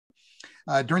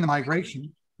during the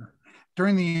migration,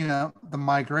 during the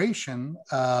migration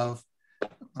of,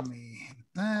 let me hit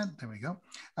that, there we go.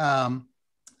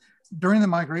 During the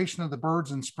migration of the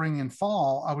birds in spring and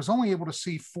fall, I was only able to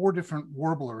see 4 different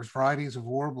warblers, varieties of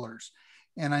warblers.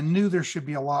 And I knew there should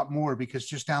be a lot more because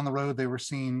just down the road, they were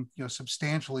seeing,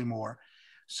 substantially more.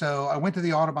 So I went to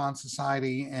the Audubon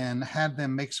Society and had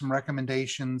them make some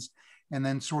recommendations and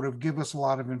then sort of give us a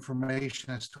lot of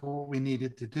information as to what we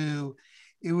needed to do.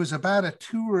 It was about a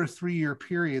 2 or 3 year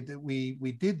period that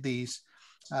we did these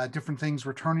different things,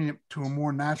 returning it to a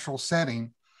more natural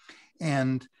setting.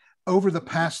 And over the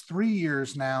past 3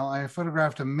 years now, I have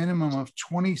photographed a minimum of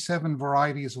 27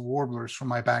 varieties of warblers from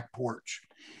my back porch.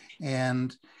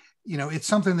 And, it's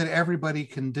something that everybody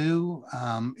can do.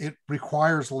 It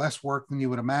requires less work than you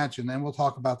would imagine. And we'll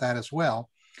talk about that as well.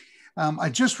 I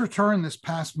just returned this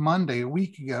past Monday, a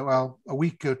week ago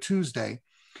Tuesday,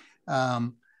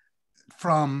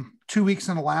 from 2 weeks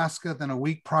in Alaska. Then a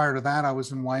week prior to that, I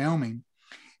was in Wyoming.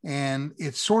 And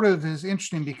it sort of is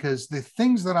interesting because the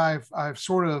things that I've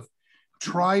sort of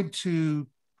tried to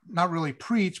not really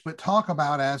preach, but talk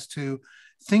about as to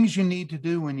things you need to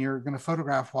do when you're going to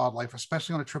photograph wildlife,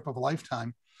 especially on a trip of a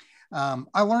lifetime.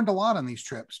 I learned a lot on these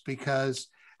trips because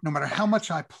no matter how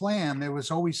much I planned, there was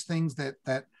always things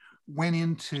that went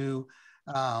into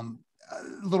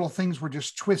little things were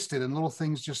just twisted and little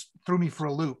things just threw me for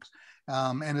a loop.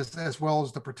 And as well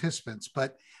as the participants.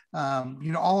 But,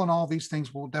 all in all, these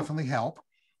things will definitely help.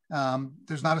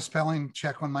 There's not a spelling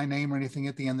check on my name or anything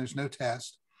at the end. There's no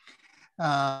test.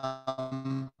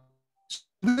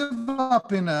 Live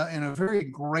up in a very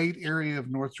great area of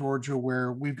North Georgia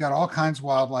where we've got all kinds of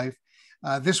wildlife.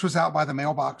 This was out by the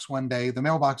mailbox one day. The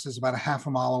mailbox is about a half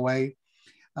a mile away.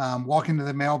 Walking to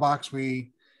the mailbox,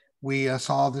 we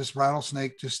saw this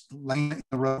rattlesnake just laying in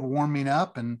the road, warming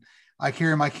up, and I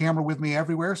carry my camera with me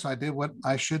everywhere. So I did what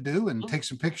I should do and take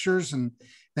some pictures and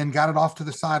then got it off to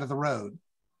the side of the road.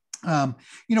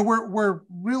 We're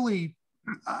really,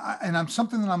 and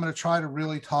something that I'm going to try to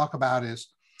really talk about is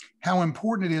how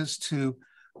important it is to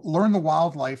learn the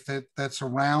wildlife that's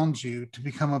around you to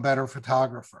become a better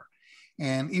photographer.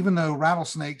 And even though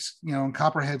rattlesnakes, and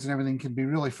copperheads and everything can be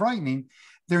really frightening,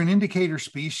 they're an indicator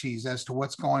species as to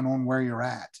what's going on where you're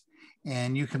at.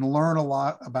 And you can learn a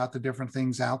lot about the different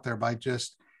things out there by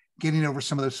just getting over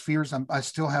some of those fears. I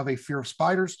still have a fear of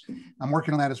spiders. I'm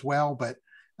working on that as well, but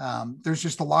there's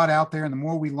just a lot out there, and the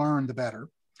more we learn, the better.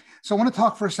 So I want to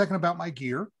talk for a second about my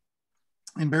gear.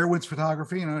 In Bear Woods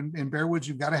photography, in Bear Woods,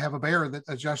 you've got to have a bear that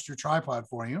adjusts your tripod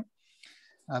for you.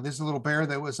 This is a little bear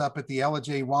that was up at the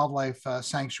LJ Wildlife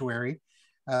Sanctuary.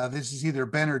 This is either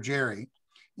Ben or Jerry.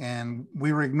 And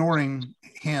we were ignoring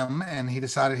him, and he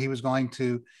decided he was going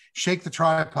to shake the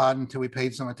tripod until we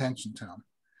paid some attention to him.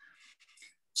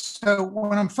 So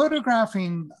when I'm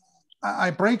photographing,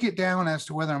 I break it down as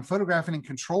to whether I'm photographing in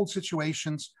controlled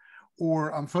situations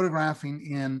or I'm photographing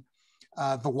in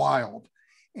the wild.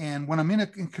 And when I'm in a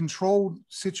controlled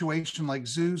situation like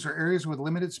zoos or areas with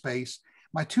limited space,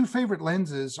 my 2 favorite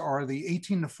lenses are the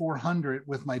 18-400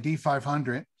 with my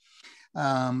D500,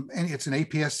 and it's an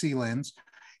APS-C lens,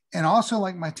 and also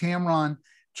like my Tamron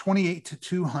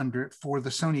 28-200 for the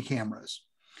Sony cameras.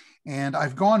 And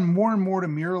I've gone more and more to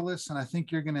mirrorless, and I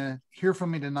think you're going to hear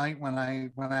from me tonight when I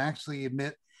actually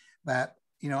admit that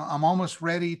I'm almost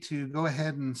ready to go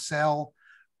ahead and sell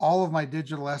all of my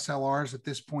digital SLRs at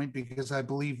this point, because I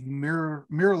believe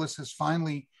mirrorless has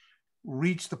finally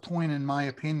reached the point, in my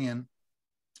opinion,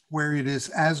 where it is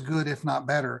as good, if not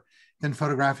better, than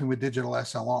photographing with digital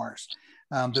SLRs.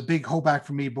 The big holdback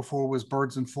for me before was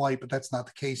birds in flight, but that's not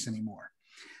the case anymore.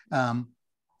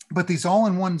 But these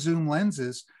all-in-one zoom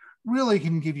lenses really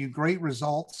can give you great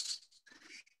results.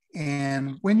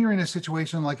 And when you're in a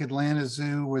situation like Atlanta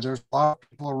Zoo, where there's a lot of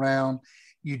people around,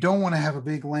 you don't want to have a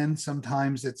big lens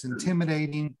sometimes that's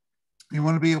intimidating. You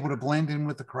want to be able to blend in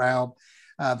with the crowd.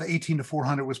 The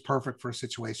 18-400 was perfect for a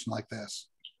situation like this.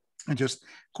 And just,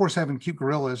 of course, having cute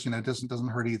gorillas, doesn't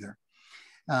hurt either.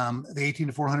 The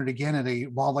 18-400, again, at a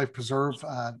wildlife preserve,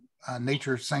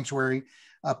 nature sanctuary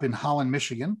up in Holland,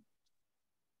 Michigan.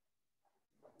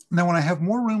 Now, when I have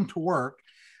more room to work,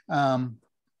 I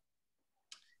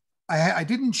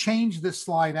didn't change this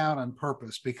slide out on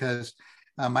purpose because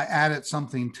I added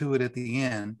something to it at the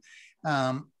end.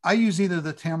 I use either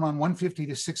the Tamron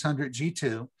 150-600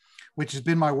 G2, which has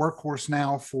been my workhorse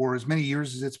now for as many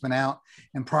years as it's been out.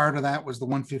 And prior to that was the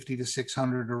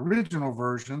 150-600 original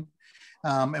version.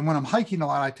 And when I'm hiking a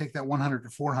lot, I take that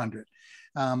 100-400.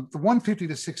 The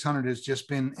 150-600 has just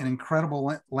been an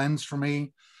incredible lens for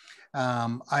me.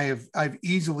 I've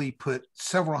easily put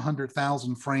several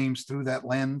 100,000 frames through that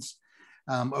lens.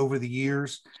 over the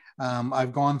years.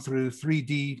 I've gone through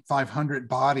 3D 500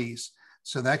 bodies,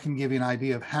 so that can give you an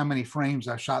idea of how many frames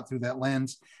I shot through that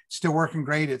lens. Still working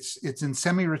great. It's in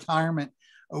semi-retirement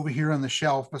over here on the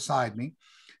shelf beside me.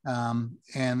 And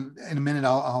in a minute,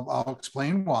 I'll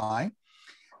explain why.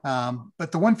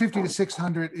 But the 150 to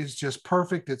 600 is just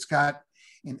perfect. It's got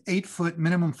an 8-foot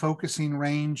minimum focusing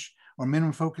range or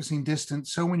minimum focusing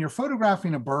distance. So when you're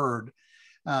photographing a bird,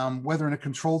 whether in a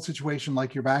controlled situation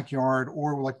like your backyard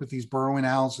or like with these burrowing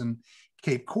owls in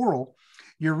Cape Coral,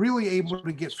 you're really able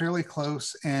to get fairly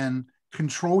close and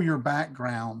control your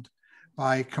background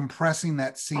by compressing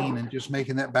that scene and just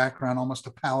making that background almost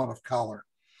a palette of color.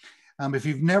 If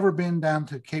you've never been down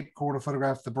to Cape Coral to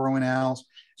photograph the burrowing owls,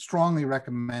 strongly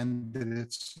recommend it.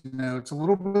 It's a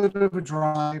little bit of a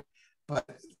drive, but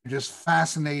just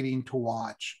fascinating to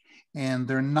watch. And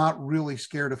they're not really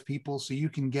scared of people, so you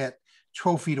can get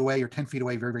 12 feet away or 10 feet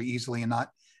away very, very easily and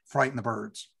not frighten the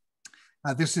birds.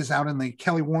 This is out in the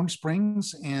Kelly Warm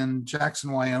Springs in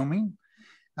Jackson, Wyoming.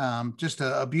 Just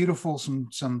a beautiful,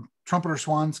 some trumpeter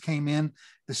swans came in,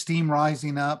 the steam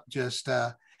rising up, just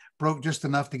broke just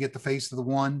enough to get the face of the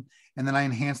one. And then I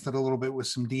enhanced it a little bit with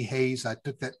some dehaze. I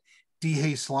took that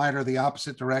dehaze slider the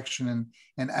opposite direction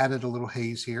and added a little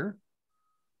haze here.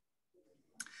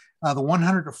 The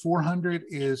 100 to 400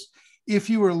 is, if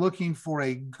you are looking for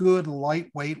a good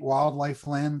lightweight wildlife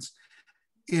lens,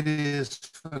 it is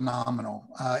phenomenal.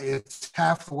 It's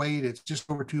half the weight. It's just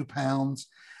over 2 pounds.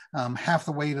 Half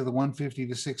the weight of the 150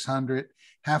 to 600,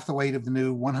 half the weight of the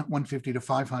new 150 to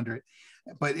 500,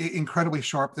 but incredibly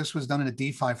sharp. This was done in a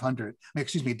D500,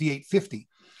 excuse me, a D850.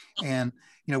 And,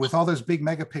 with all those big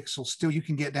megapixels, still you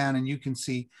can get down and you can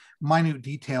see minute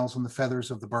details on the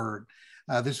feathers of the bird.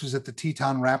 This was at the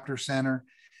Teton Raptor Center.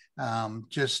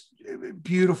 Just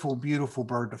beautiful, beautiful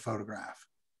bird to photograph.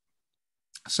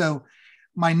 So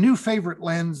my new favorite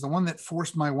lens, the one that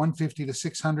forced my 150 to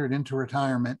 600 into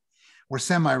retirement, or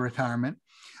semi-retirement.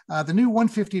 The new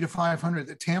 150 to 500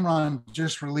 that Tamron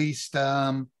just released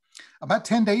about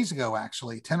 10 days ago,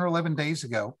 actually, 10 or 11 days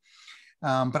ago.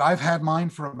 But I've had mine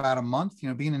for about a month.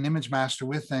 Being an image master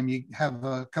with them, you have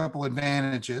a couple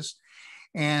advantages.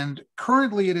 And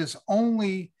currently it is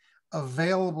only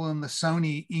available in the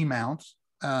Sony E-mount.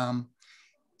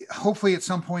 Hopefully at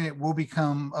some point it will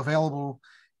become available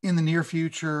in the near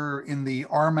future in the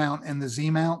R-mount and the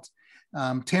Z-mount.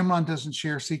 Tamron doesn't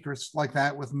share secrets like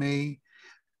that with me,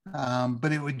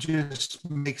 but it would just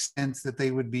make sense that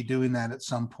they would be doing that at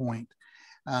some point.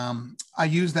 I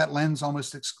use that lens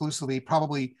almost exclusively.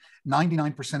 Probably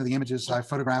 99% of the images I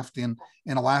photographed in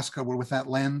Alaska were with that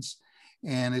lens.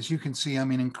 And as you can see,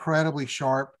 incredibly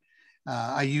sharp.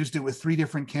 I used it with 3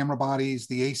 different camera bodies,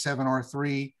 the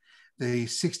A7R3, the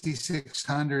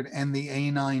 6600, and the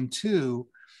A9 II,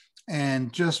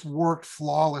 and just worked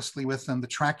flawlessly with them. The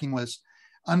tracking was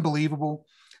unbelievable.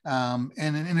 And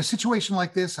in a situation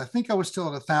like this, I think I was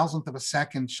still at 1,000th of a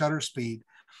second shutter speed.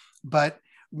 But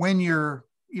when you've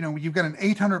got an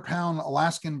 800-pound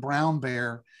Alaskan brown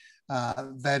bear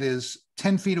that is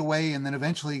 10 feet away and then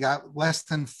eventually got less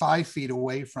than 5 feet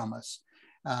away from us.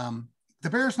 The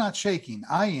bear's not shaking.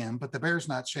 I am, but the bear's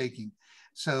not shaking.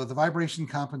 So the vibration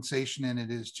compensation in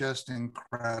it is just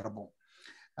incredible.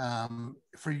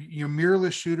 For your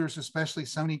mirrorless shooters, especially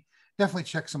Sony, definitely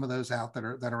check some of those out that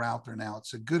are out there now.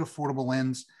 It's a good affordable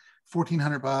lens,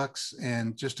 $1,400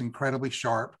 and just incredibly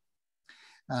sharp.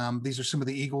 These are some of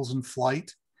the eagles in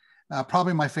flight.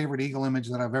 Probably my favorite eagle image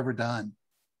that I've ever done.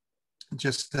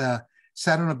 Just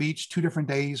sat on a beach 2 different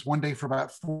days, one day for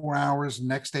about 4 hours,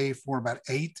 next day for about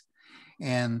 8.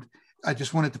 And I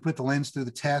just wanted to put the lens through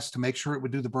the test to make sure it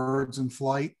would do the birds in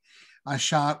flight. I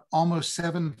shot almost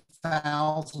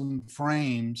 7,000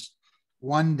 frames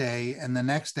one day, and the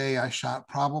next day I shot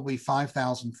probably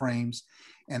 5,000 frames.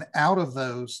 And out of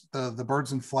those, the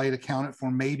birds in flight accounted for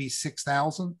maybe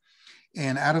 6,000.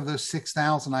 And out of those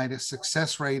 6,000, I had a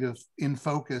success rate of in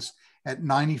focus at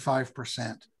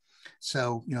 95%.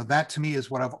 So, that to me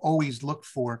is what I've always looked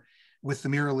for with the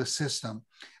mirrorless system.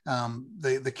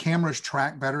 The cameras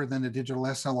track better than the digital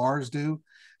SLRs do.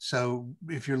 So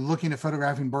if you're looking at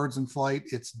photographing birds in flight,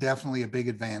 it's definitely a big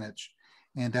advantage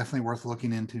and definitely worth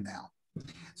looking into now.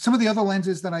 Some of the other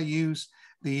lenses that I use,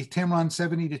 the Tamron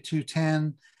 70 to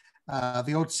 210,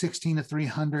 the old 16 to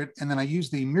 300, and then I use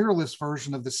the mirrorless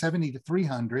version of the 70 to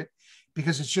 300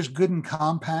 because it's just good and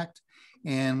compact.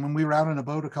 And when we were out on a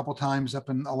boat a couple times up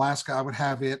in Alaska, I would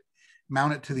have it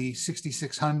mount it to the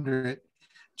 6600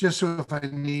 just so if I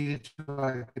needed to,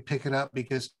 I could pick it up,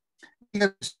 because we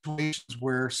had situations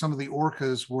where some of the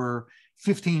orcas were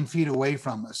 15 feet away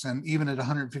from us. And even at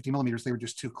 150 millimeters, they were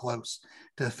just too close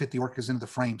to fit the orcas into the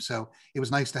frame. So it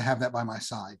was nice to have that by my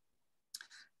side.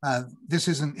 This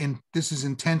is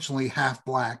intentionally half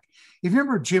black. If you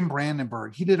remember Jim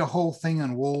Brandenburg, he did a whole thing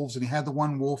on wolves, and he had the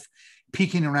one wolf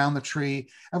peeking around the tree.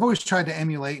 I've always tried to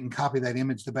emulate and copy that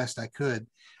image the best I could.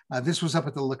 This was up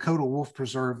at the Lakota Wolf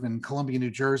Preserve in Columbia,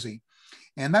 New Jersey.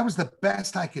 And that was the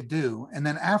best I could do. And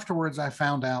then afterwards, I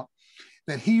found out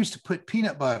that he used to put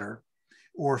peanut butter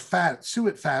or fat,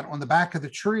 suet fat, on the back of the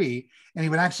tree, and he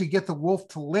would actually get the wolf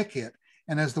to lick it.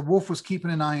 And as the wolf was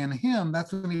keeping an eye on him,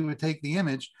 that's when he would take the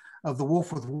image of the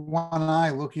wolf with one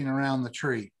eye looking around the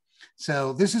tree.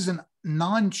 So this is a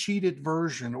non-cheated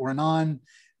version, or I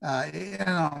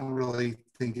don't really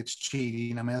think it's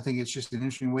cheating. I mean, I think it's just an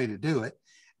interesting way to do it.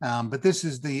 But this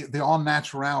is the all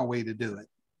natural way to do it.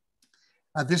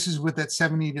 This is with that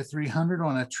 70-300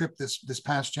 on a trip this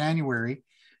past January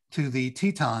to the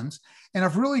Tetons. And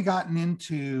I've really gotten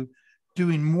into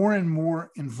doing more and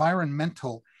more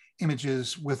environmental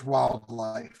images with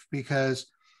wildlife, because,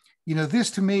 you know,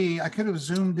 this to me, I could have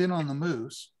zoomed in on the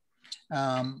moose,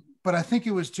 but I think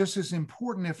it was just as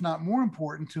important, if not more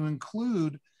important, to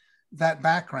include that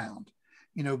background.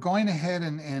 You know, going ahead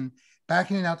and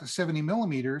backing it out to 70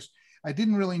 millimeters, I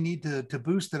didn't really need to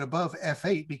boost it above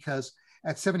f8, because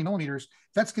at 70 millimeters,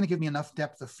 that's going to give me enough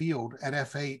depth of field at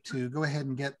f8 to go ahead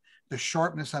and get the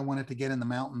sharpness I wanted to get in the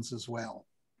mountains as well.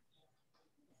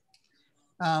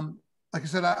 Like I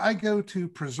said, I go to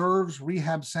preserves,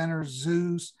 rehab centers,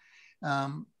 zoos,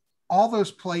 all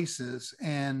those places.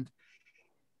 And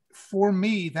for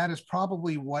me, that is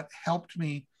probably what helped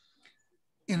me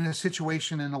in a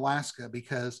situation in Alaska,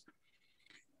 because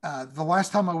the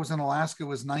last time I was in Alaska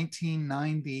was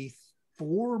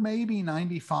 1994, maybe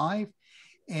 95.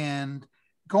 And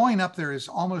going up there is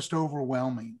almost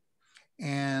overwhelming.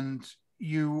 And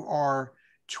you are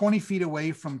 20 feet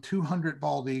away from 200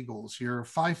 bald eagles. You're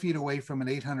 5 feet away from an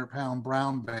 800-pound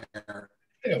brown bear.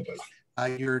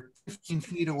 You're 15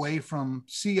 feet away from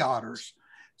sea otters.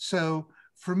 So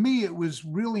for me, it was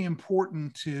really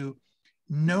important to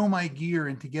know my gear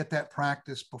and to get that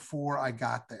practice before I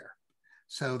got there.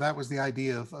 So that was the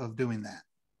idea of doing that.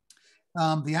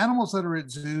 The animals that are at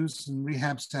zoos and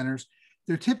rehab centers,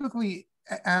 they're typically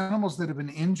animals that have been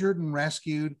injured and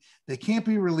rescued. They can't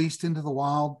be released into the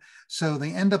wild, so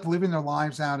they end up living their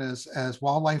lives out as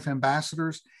wildlife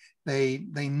ambassadors. They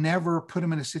never put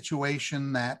them in a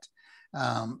situation that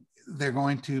they're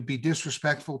going to be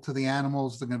disrespectful to the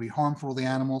animals. They're going to be harmful to the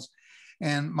animals.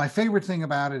 And my favorite thing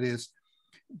about it is,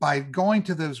 by going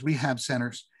to those rehab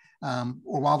centers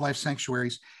or wildlife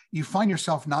sanctuaries, you find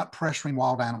yourself not pressuring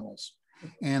wild animals.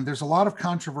 And there's a lot of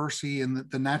controversy in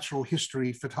the natural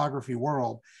history photography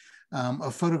world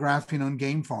of photographing on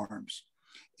game farms.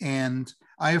 And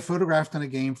I have photographed on a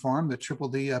game farm, the Triple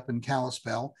D up in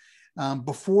Kalispell.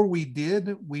 Before we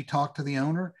did, we talked to the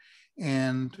owner,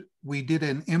 and we did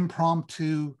an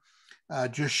impromptu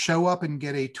just show up and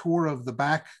get a tour of the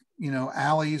back, you know,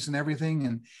 alleys and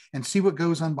everything, and see what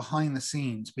goes on behind the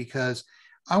scenes, because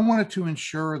I wanted to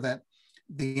ensure that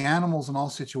the animals in all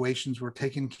situations were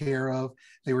taken care of.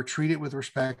 They were treated with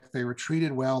respect. They were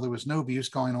treated well. There was no abuse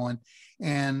going on.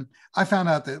 And I found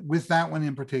out that with that one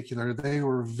in particular, they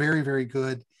were very, very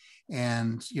good.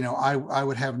 And, you know, I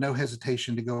would have no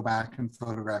hesitation to go back and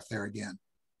photograph there again.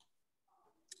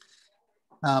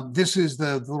 This is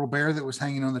the little bear that was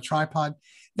hanging on the tripod.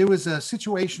 There was a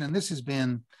situation, and this has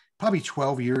been probably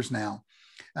 12 years now.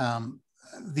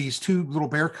 These two little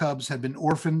bear cubs had been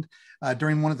orphaned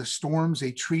during one of the storms.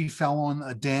 A tree fell on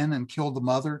a den and killed the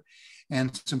mother.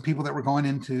 And some people that were going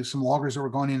into, some loggers that were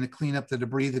going in to clean up the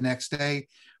debris the next day,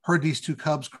 heard these two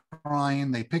cubs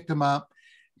crying. They picked them up,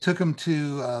 took them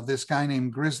to this guy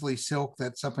named Grizzly Silk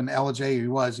that's up in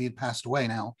LJ. He had passed away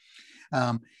now.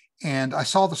 And I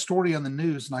saw the story on the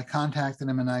news, and I contacted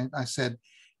him, and I said,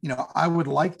 you know, I would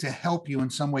like to help you in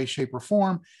some way, shape, or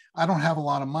form. I don't have a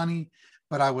lot of money,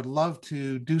 but I would love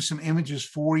to do some images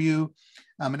for you.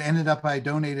 It ended up, I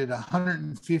donated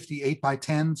 150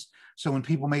 8x10s. So when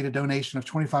people made a donation of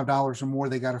 $25 or more,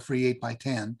 they got a free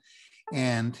 8x10.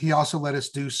 And he also let us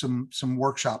do some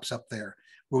workshops up there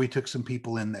where we took some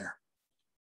people in there.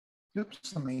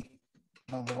 Oops, let me,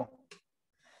 a little.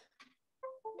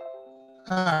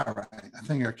 All right, I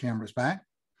think our camera's back.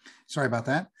 Sorry about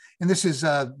that. And this is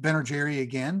Ben or Jerry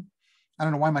again. I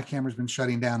don't know why my camera's been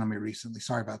shutting down on me recently.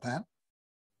 Sorry about that.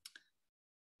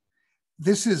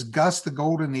 This is Gus the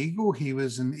golden eagle. He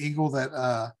was an eagle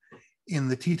that in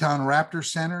the Teton Raptor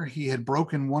Center, he had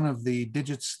broken one of the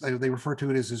digits. They refer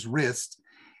to it as his wrist.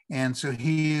 And so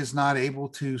he is not able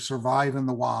to survive in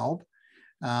the wild.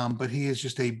 but he is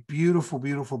just a beautiful,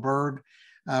 beautiful bird.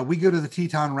 We go to the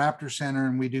Teton Raptor Center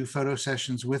and we do photo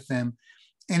sessions with them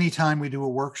anytime we do a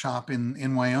workshop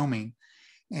in Wyoming.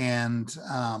 And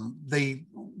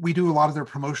we do a lot of their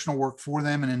promotional work for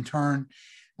them. And in turn,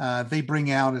 they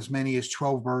bring out as many as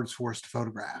 12 birds for us to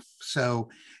photograph. So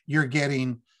you're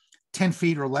getting 10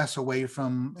 feet or less away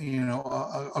from,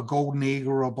 a golden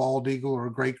eagle or a bald eagle or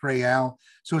a great gray owl.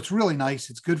 So it's really nice.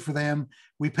 It's good for them.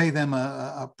 We pay them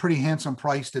a pretty handsome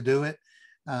price to do it,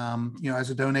 as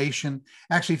a donation.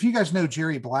 Actually, if you guys know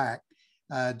Jerry Black,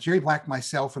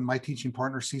 myself, and my teaching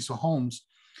partner, Cecil Holmes,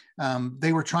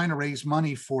 they were trying to raise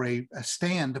money for a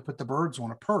stand to put the birds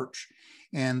on a perch.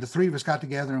 And the three of us got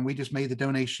together and we just made the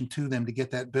donation to them to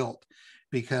get that built,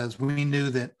 because we knew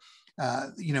that,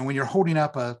 when you're holding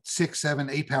up a 6, 7,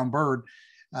 8 pound bird,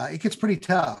 it gets pretty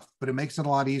tough, but it makes it a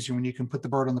lot easier when you can put the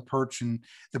bird on the perch and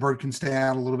the bird can stay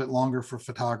out a little bit longer for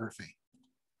photography.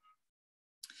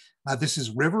 This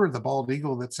is River, the bald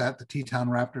eagle that's at the Teton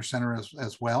Raptor Center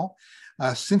as well.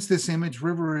 Since this image,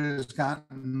 River has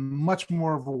gotten much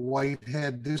more of a white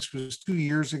head. This was 2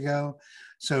 years ago.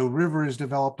 So River has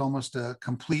developed almost a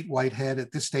complete white head.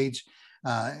 At this stage,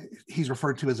 he's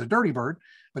referred to as a dirty bird,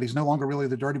 but he's no longer really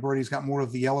the dirty bird. He's got more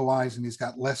of the yellow eyes and he's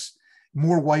got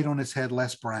more white on his head,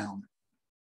 less brown.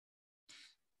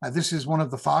 This is one of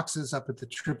the foxes up at the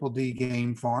Triple D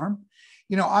Game Farm.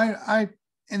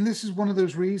 And this is one of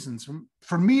those reasons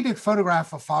for me to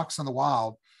photograph a fox in the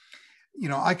wild.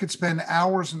 I could spend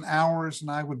hours and hours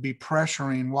and I would be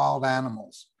pressuring wild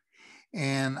animals.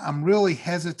 And I'm really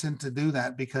hesitant to do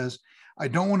that because I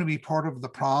don't want to be part of the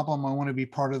problem. I want to be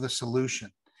part of the solution.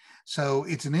 So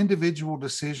it's an individual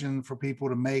decision for people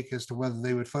to make as to whether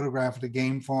they would photograph at a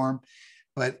game farm.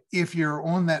 But if you're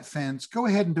on that fence, go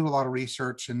ahead and do a lot of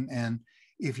research. And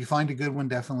if you find a good one,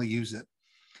 definitely use it.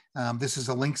 This is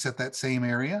a lynx at that same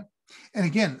area. And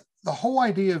again, the whole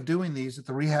idea of doing these at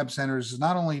the rehab centers is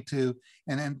not only to,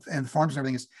 and farms and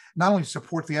everything, is not only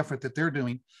support the effort that they're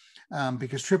doing,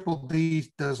 because Triple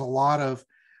D does a lot of,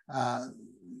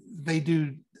 they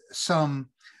do some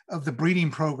of the breeding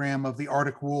program of the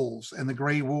Arctic wolves and the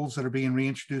gray wolves that are being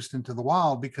reintroduced into the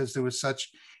wild because there was such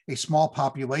a small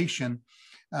population.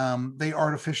 They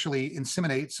artificially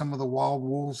inseminate some of the wild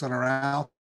wolves that are out,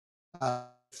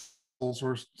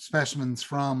 or specimens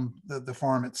from the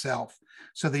farm itself.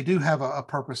 So they do have a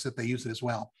purpose that they use it as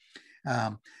well.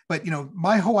 But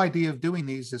my whole idea of doing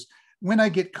these is when I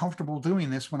get comfortable doing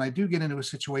this, when I do get into a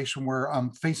situation where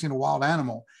I'm facing a wild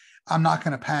animal, I'm not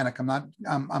going to panic.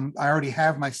 I already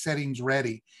have my settings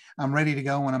ready. I'm ready to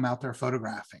go when I'm out there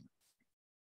photographing.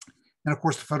 And of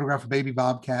course, to photograph a baby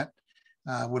bobcat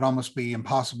would almost be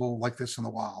impossible like this in the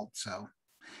wild. So,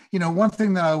 one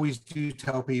thing that I always do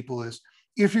tell people is,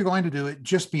 if you're going to do it,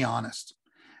 just be honest.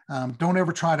 Don't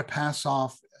ever try to pass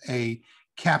off a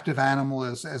captive animal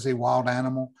as a wild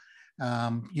animal.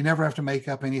 You never have to make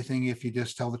up anything if you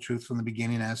just tell the truth from the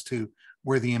beginning as to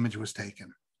where the image was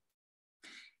taken.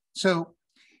 So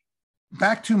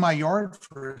back to my yard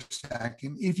for a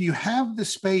second. If you have the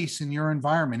space in your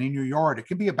environment, in your yard, it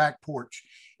can be a back porch,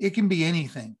 it can be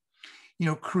anything.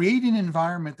 Create an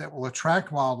environment that will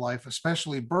attract wildlife,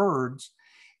 especially birds,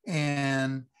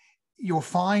 and you'll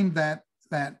find that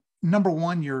number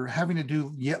one, you're having to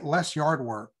do yet less yard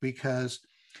work because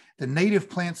the native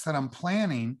plants that I'm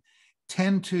planting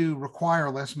tend to require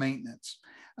less maintenance.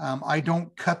 I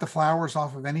don't cut the flowers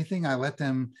off of anything. I let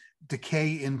them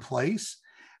decay in place.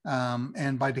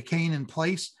 And by decaying in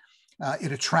place,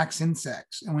 it attracts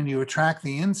insects. And when you attract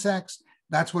the insects,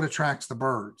 that's what attracts the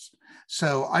birds.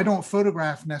 So I don't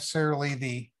photograph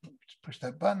necessarily push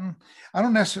that button. I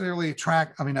don't necessarily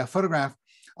photograph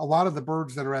a lot of the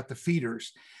birds that are at the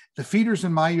feeders. The feeders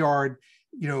in my yard,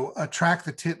 attract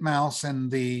the titmouse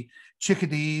and the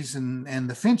chickadees and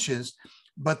the finches,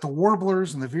 but the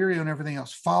warblers and the vireo and everything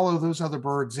else follow those other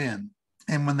birds in.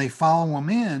 And when they follow them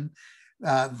in,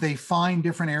 they find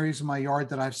different areas of my yard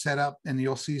that I've set up, and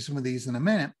you'll see some of these in a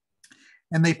minute,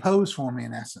 and they pose for me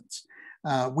in essence.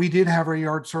 We did have our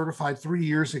yard certified 3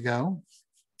 years ago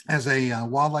as a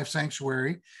wildlife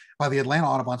sanctuary by the Atlanta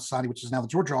Audubon Society, which is now the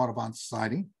Georgia Audubon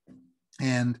Society.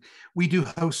 And we do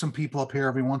host some people up here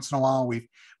every once in a while.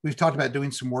 We've talked about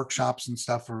doing some workshops and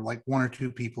stuff for like 1 or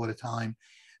 2 people at a time.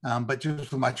 But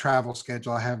just with my travel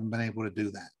schedule, I haven't been able to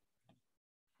do that.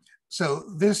 So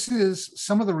this is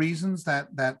some of the reasons that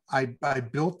I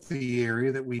built the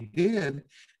area that we did.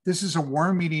 This is a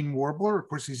worm-eating warbler. Of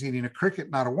course, he's eating a cricket,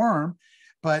 not a worm.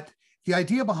 But the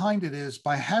idea behind it is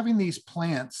by having these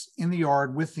plants in the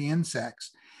yard with the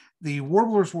insects, the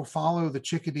warblers will follow the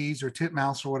chickadees or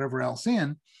titmouse or whatever else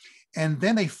in, and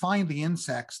then they find the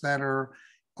insects that are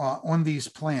on these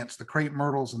plants, the crepe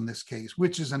myrtles in this case,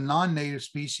 which is a non-native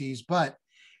species, but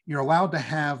you're allowed to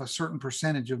have a certain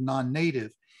percentage of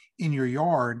non-native in your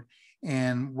yard.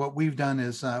 And what we've done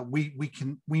is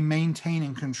we maintain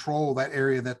and control that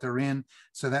area that they're in,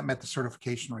 so that met the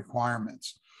certification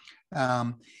requirements.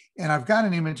 And I've got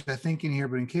an image I think in here,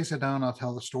 but in case I don't, I'll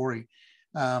tell the story.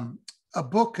 A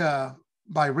book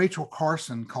by Rachel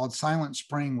Carson called Silent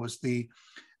Spring was the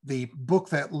book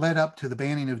that led up to the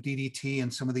banning of DDT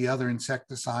and some of the other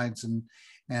insecticides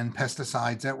and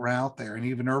pesticides that were out there, and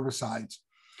even herbicides.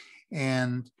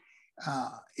 And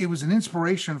it was an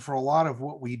inspiration for a lot of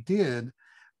what we did.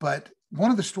 But one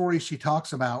of the stories she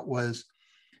talks about was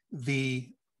the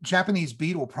Japanese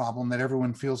beetle problem that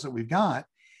everyone feels that we've got.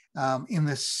 In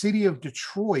the city of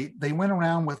Detroit, they went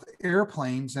around with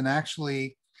airplanes and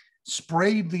actually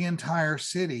sprayed the entire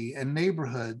city and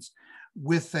neighborhoods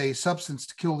with a substance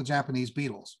to kill the Japanese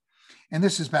beetles. And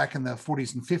this is back in the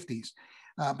 40s and 50s.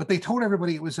 But they told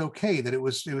everybody it was okay, that it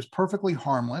was perfectly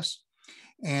harmless.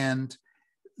 And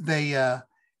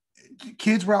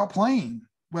kids were out playing.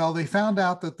 Well, they found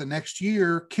out that the next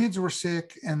year kids were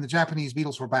sick and the Japanese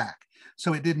beetles were back.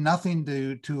 So it did nothing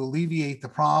to alleviate the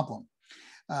problem.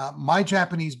 My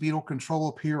Japanese beetle control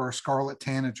up here are scarlet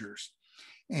tanagers.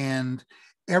 And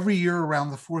every year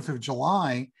around the 4th of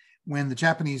July, when the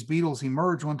Japanese beetles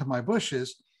emerge onto my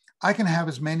bushes, I can have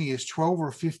as many as 12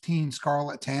 or 15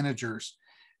 scarlet tanagers,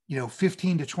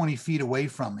 15 to 20 feet away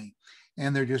from me.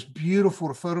 And they're just beautiful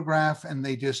to photograph. And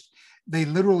they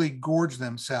literally gorge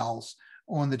themselves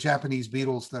on the Japanese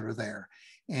beetles that are there.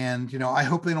 And, I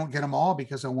hope they don't get them all,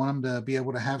 because I want them to be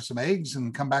able to have some eggs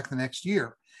and come back the next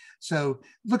year. So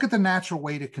look at the natural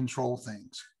way to control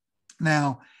things.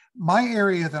 Now, my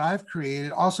area that I've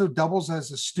created also doubles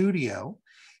as a studio.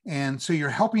 And so you're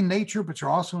helping nature, but you're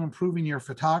also improving your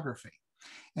photography.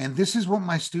 And this is what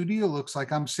my studio looks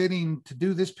like. I'm sitting to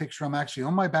do this picture. I'm actually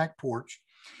on my back porch.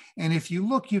 And if you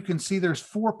look, you can see there's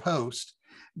 4 posts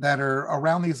that are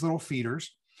around these little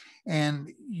feeders.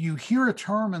 And you hear a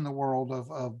term in the world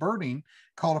of birding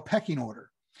called a pecking order.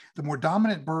 The more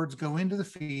dominant birds go into the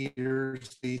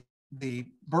feeders. The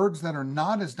birds that are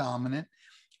not as dominant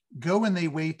go and they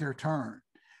wait their turn.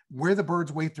 Where the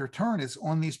birds wait their turn is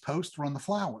on these posts or on the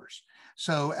flowers.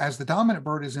 So as the dominant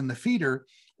bird is in the feeder,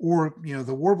 or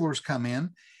the warblers come in,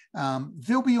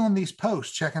 they'll be on these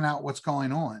posts checking out what's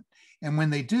going on. And when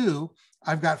they do,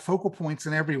 I've got focal points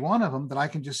in every one of them that I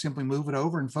can just simply move it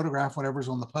over and photograph whatever's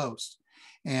on the post.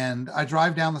 And I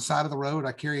drive down the side of the road.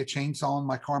 I carry a chainsaw in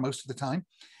my car most of the time.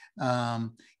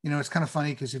 It's kind of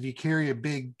funny because if you carry a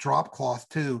big drop cloth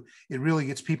too, it really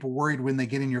gets people worried when they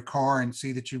get in your car and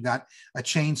see that you've got a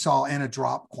chainsaw and a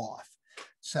drop cloth.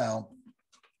 So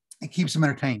it keeps them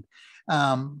entertained.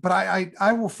 But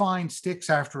I will find sticks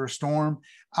after a storm.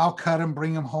 I'll cut them,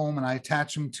 bring them home, and I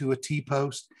attach them to a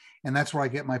T-post. And that's where I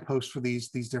get my posts for these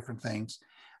different things.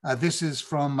 This is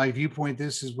from my viewpoint.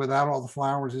 This is without all the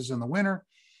flowers. This is in the winter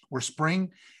or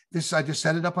spring. I just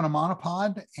set it up on a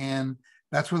monopod, and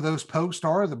that's where those posts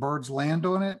are. The birds land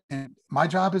on it, and my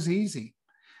job is easy.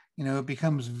 It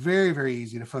becomes very, very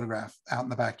easy to photograph out in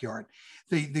the backyard.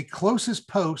 The closest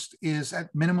post is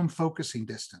at minimum focusing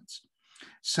distance.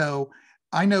 So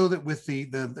I know that with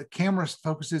the camera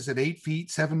focuses at 8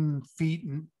 feet, 7 feet,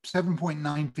 and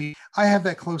 7.9 feet. I have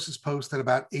that closest post at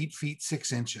about 8 feet,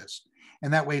 6 inches.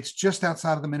 And that way it's just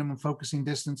outside of the minimum focusing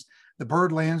distance. The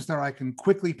bird lands there. I can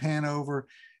quickly pan over,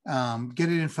 get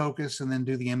it in focus, and then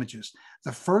do the images.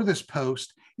 The furthest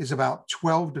post is about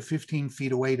 12 to 15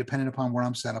 feet away, depending upon where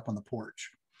I'm set up on the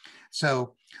porch.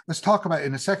 So let's talk about,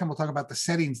 in a second, we'll talk about the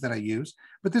settings that I use,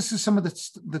 but this is some of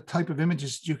the type of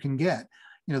images you can get.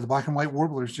 The black and white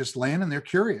warblers just land and they're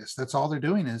curious. That's all they're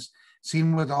doing, is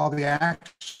seeing what all the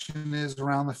action is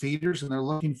around the feeders, and they're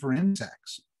looking for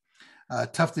insects.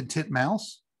 Tufted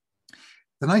titmouse.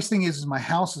 The nice thing is my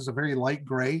house is a very light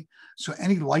gray, so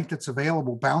any light that's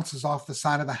available bounces off the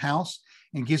side of the house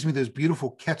and gives me those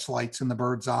beautiful catch lights in the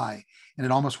bird's eye, and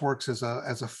it almost works as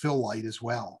a fill light as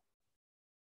well.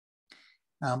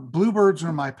 Bluebirds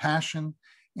are my passion,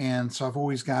 and so I've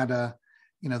always got the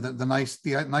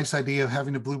nice idea of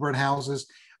having the bluebird houses.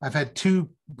 I've had 2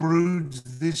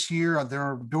 broods this year.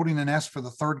 They're building a nest for the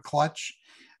 3rd clutch,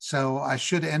 so I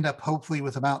should end up hopefully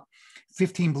with about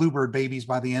 15 bluebird babies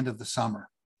by the end of the summer.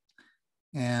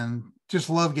 And just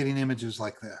love getting images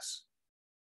like this.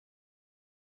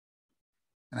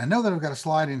 And I know that I've got a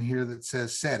slide in here that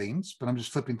says settings, but I'm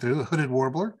just flipping through. The hooded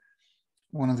warbler,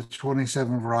 one of the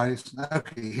 27 varieties.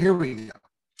 Okay, here we go.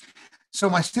 So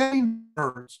my setting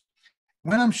birds,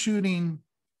 when I'm shooting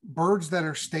birds that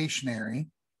are stationary,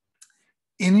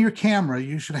 In your camera,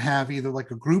 you should have either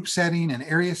like a group setting, an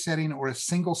area setting, or a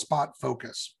single spot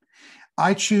focus.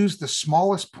 I choose the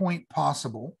smallest point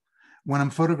possible when I'm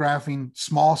photographing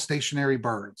small stationary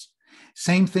birds.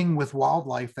 Same thing with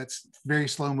wildlife that's very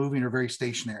slow moving or very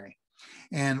stationary.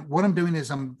 And what I'm doing is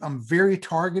I'm very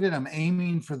targeted. I'm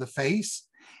aiming for the face,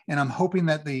 and I'm hoping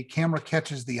that the camera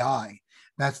catches the eye.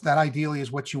 That ideally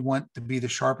is what you want to be the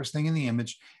sharpest thing in the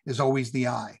image, is always the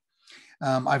eye.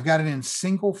 I've got it in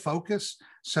single focus.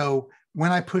 So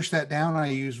when I push that down, I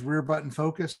use rear button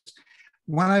focus.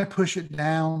 When I push it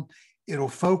down, it'll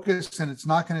focus, and it's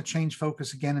not going to change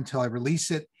focus again until I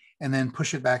release it and then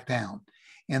push it back down.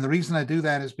 And the reason I do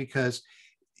that is because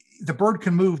the bird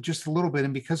can move just a little bit.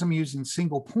 And because I'm using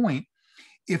single point,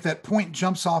 if that point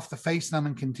jumps off the face and I'm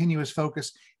in continuous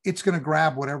focus, it's going to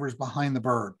grab whatever's behind the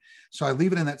bird. So I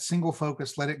leave it in that single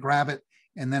focus, let it grab it,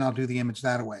 and then I'll do the image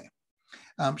that way.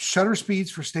 Shutter speeds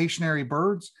for stationary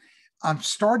birds. I'm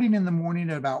starting in the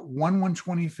morning at about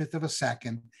 1/125th of a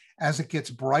second. As it gets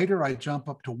brighter, I jump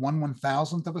up to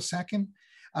 1/1000th of a second.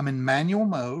 I'm in manual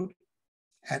mode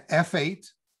at f8,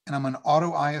 and I'm in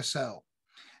auto ISO.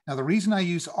 Now, the reason I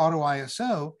use auto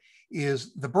ISO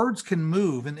is the birds can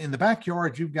move. And in the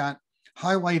backyard, you've got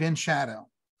highlight and shadow.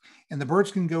 And the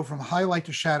birds can go from highlight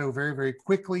to shadow very, very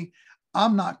quickly.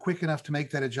 I'm not quick enough to make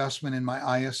that adjustment in my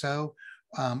ISO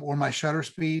or my shutter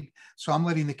speed. So I'm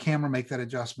letting the camera make that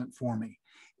adjustment for me.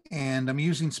 And I'm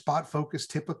using spot focus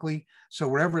typically. So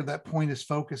wherever that point is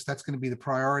focused, that's going to be the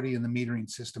priority in the metering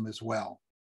system as well.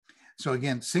 So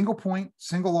again, single point,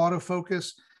 single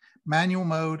autofocus, manual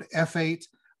mode, f8,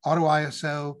 auto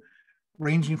ISO,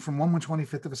 ranging from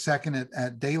 1/125th of a second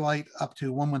at daylight up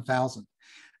to 1/1000th.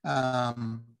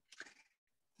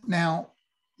 Now,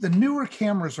 the newer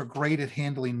cameras are great at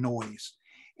handling noise.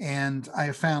 And I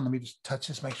have found, let me just touch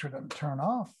this, make sure it doesn't turn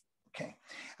off. Okay.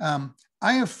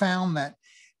 I have found that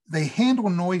they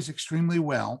handle noise extremely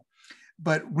well.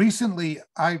 But recently,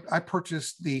 I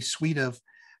purchased the suite of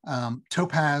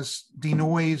Topaz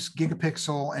Denoise,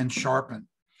 Gigapixel, and Sharpen.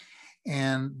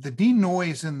 And the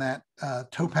denoise in that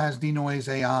Topaz Denoise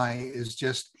AI is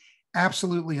just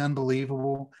absolutely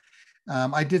unbelievable.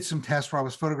 I did some tests where I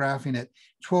was photographing at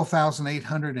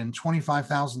 12,800 and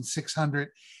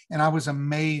 25,600, and I was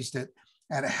amazed at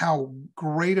how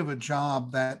great of a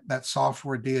job that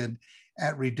software did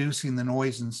at reducing the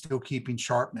noise and still keeping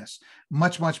sharpness.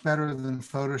 Much, much better than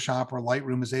Photoshop or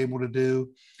Lightroom is able to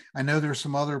do. I know there's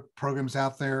some other programs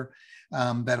out there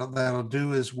that'll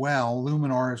do as well.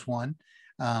 Luminar is one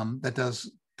that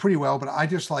does pretty well, but I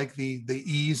just like the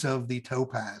ease of the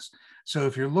Topaz. So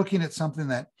if you're looking at something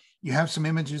that you have some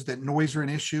images that noise are an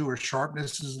issue or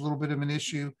sharpness is a little bit of an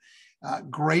issue,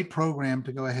 great program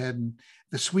to go ahead, and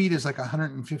the suite is like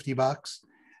 $150.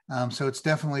 So it's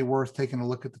definitely worth taking a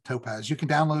look at the Topaz. You can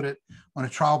download it on a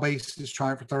trial basis,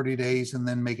 try it for 30 days, and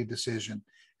then make a decision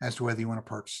as to whether you want to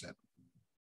purchase it.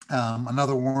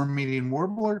 Another warm median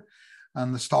warbler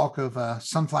on the stalk of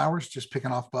sunflowers, just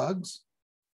picking off bugs.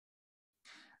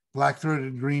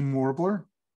 Black-throated green warbler.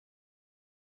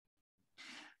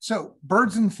 So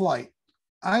birds in flight.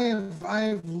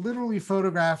 I've literally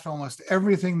photographed almost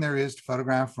everything there is to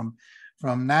photograph, from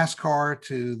NASCAR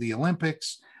to the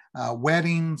Olympics,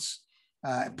 weddings,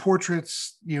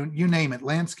 portraits, you name it,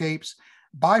 landscapes.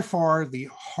 By far, the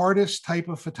hardest type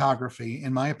of photography,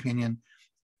 in my opinion,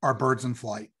 are birds in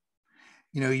flight.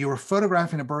 You are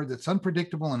photographing a bird that's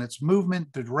unpredictable in its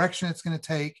movement, the direction it's going to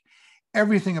take.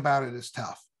 Everything about it is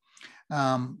tough.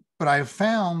 But I've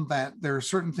found that there are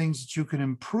certain things that you can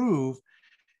improve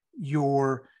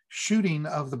your shooting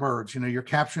of the birds, your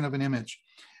capturing of an image.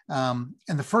 And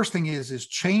the first thing is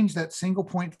change that single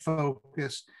point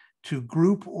focus to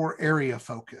group or area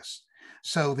focus.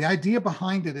 So the idea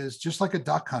behind it is just like a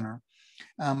duck hunter.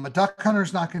 A duck hunter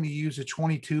is not going to use a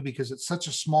 22 because it's such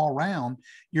a small round.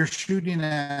 You're shooting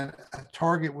at a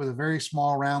target with a very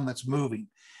small round that's moving.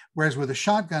 Whereas with a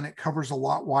shotgun, it covers a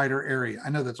lot wider area. I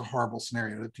know that's a horrible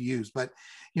scenario to use, but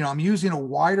I'm using a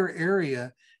wider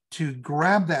area to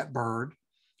grab that bird,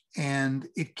 and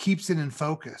it keeps it in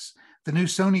focus. The new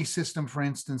Sony system, for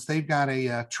instance, they've got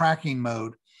a tracking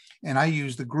mode, and I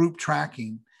use the group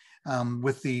tracking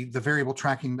with the variable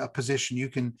tracking position. You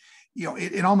can,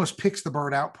 it almost picks the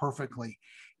bird out perfectly.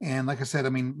 And like I said,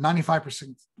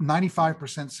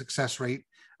 95% success rate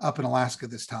up in Alaska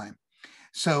this time.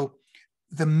 So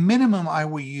the minimum I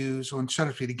will use on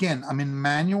shutter speed, again, I'm in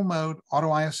manual mode, auto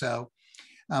ISO.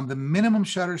 The minimum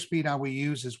shutter speed I will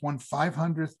use is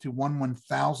 1/500th to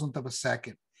 1/1000th of a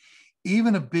second.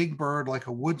 Even a big bird like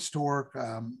a wood stork,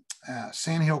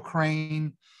 sandhill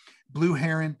crane, blue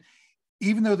heron,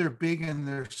 even though they're big and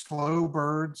they're slow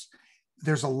birds,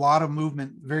 there's a lot of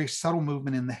movement, very subtle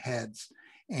movement in the heads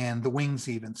and the wings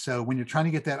even. So when you're trying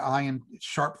to get that eye in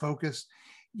sharp focus,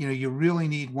 you really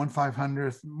need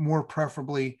 1/500th, more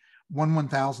preferably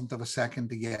 1/1000th of a second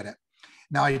to get it.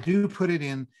 Now I do put it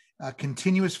in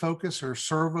continuous focus or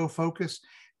servo focus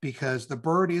because the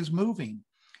bird is moving.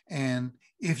 And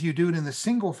if you do it in the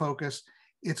single focus,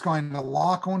 it's going to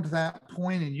lock onto that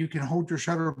point and you can hold your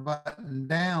shutter button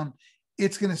down.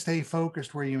 It's going to stay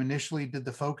focused where you initially did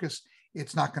the focus.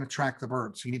 It's not going to track the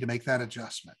bird. So you need to make that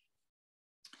adjustment.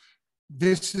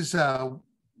 This is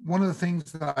one of the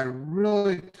things that I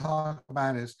really talk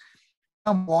about is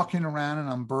I'm walking around and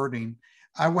I'm birding.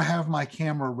 I will have my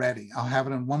camera ready. I'll have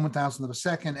it in 1/1000th of a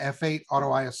second, f8 auto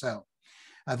ISO.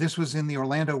 This was in the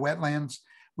Orlando wetlands.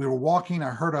 We were walking. I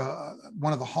heard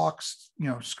one of the hawks,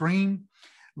 scream,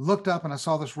 looked up and I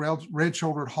saw this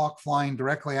red-shouldered hawk flying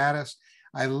directly at us.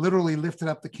 I literally lifted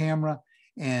up the camera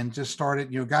and just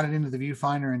started, got it into the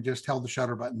viewfinder and just held the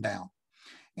shutter button down.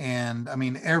 And I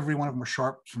mean, every one of them were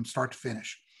sharp from start to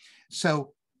finish.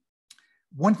 So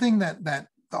one thing that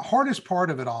the hardest part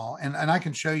of it all, and I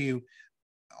can show you,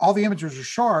 all the images are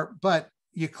sharp, but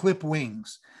you clip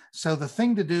wings. So the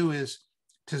thing to do is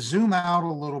to zoom out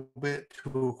a little bit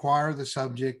to acquire the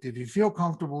subject. If you feel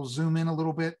comfortable, zoom in a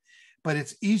little bit, but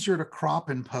it's easier to crop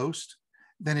and post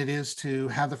than it is to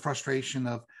have the frustration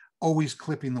of always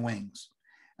clipping the wings.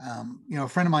 A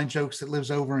friend of mine jokes that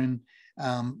lives over in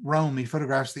Rome. He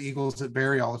photographs the eagles at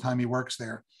Barry all the time. He works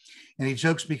there. And he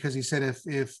jokes because he said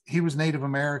if he was Native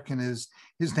American, his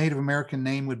Native American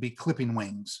name would be Clipping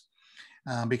Wings,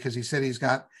 because he said he's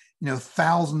got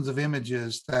thousands of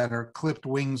images that are clipped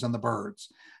wings on the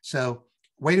birds. So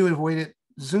way to avoid it,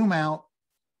 zoom out,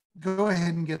 go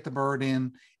ahead and get the bird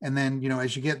in, and then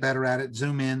as you get better at it,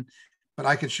 zoom in. But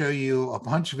I could show you a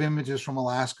bunch of images from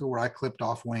Alaska where I clipped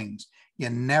off wings. You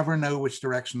never know which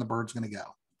direction the bird's going to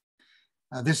go.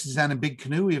 This is down in Big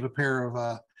Canoe. We have a pair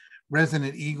of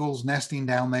resident eagles nesting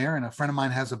down there, and a friend of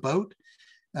mine has a boat.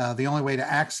 The only way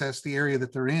to access the area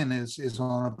that they're in is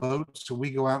on a boat. So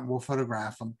we go out and we'll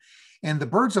photograph them. And the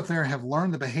birds up there have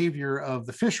learned the behavior of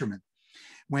the fishermen.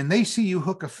 When they see you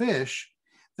hook a fish,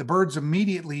 the birds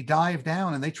immediately dive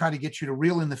down and they try to get you to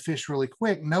reel in the fish really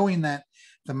quick, knowing that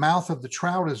the mouth of the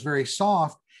trout is very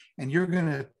soft and you're going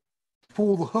to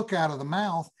pull the hook out of the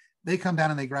mouth. They come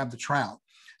down and they grab the trout.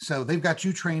 So they've got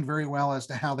you trained very well as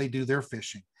to how they do their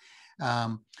fishing.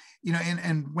 And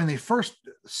when they first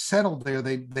settled there,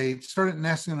 they started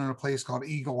nesting on a place called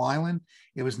Eagle Island.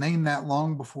 It was named that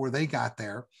long before they got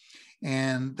there.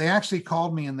 And they actually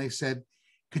called me and they said,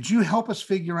 could you help us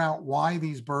figure out why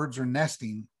these birds are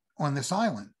nesting on this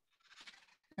island?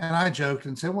 And I joked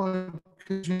and said, well,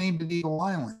 because you named it Eagle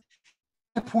Island.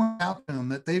 I pointed out to them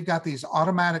that they've got these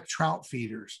automatic trout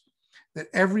feeders that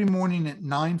every morning at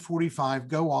 9:45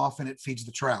 go off and it feeds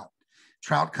the trout.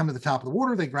 Trout come to the top of the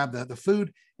water, they grab the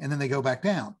food, and then they go back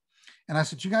down. And I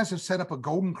said, you guys have set up a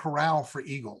golden corral for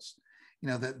eagles.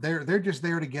 That they're just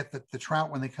there to get the trout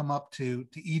when they come up to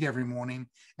eat every morning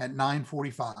at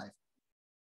 9:45.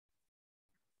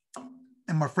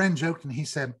 And my friend joked and he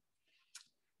said,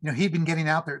 he'd been getting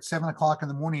out there at 7 o'clock in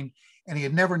the morning and he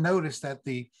had never noticed that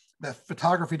the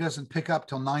photography doesn't pick up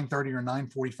till 9:30 or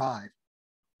 9:45.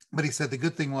 But he said the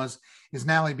good thing is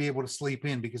now he'd be able to sleep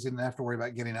in because he didn't have to worry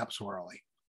about getting up so early.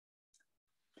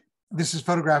 This is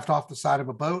photographed off the side of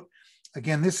a boat.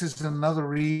 Again, this is another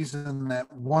reason that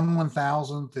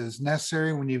 1/1000th is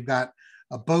necessary when you've got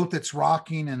a boat that's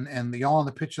rocking and the yaw on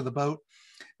the pitch of the boat.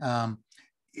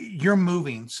 You're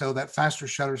moving, so that faster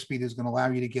shutter speed is going to allow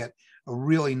you to get a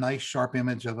really nice sharp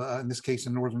image of, in this case, a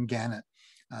northern gannet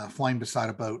flying beside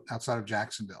a boat outside of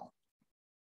Jacksonville.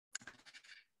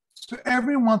 So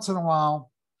every once in a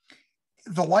while,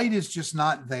 the light is just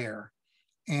not there.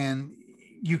 And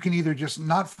you can either just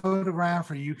not photograph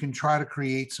or you can try to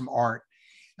create some art.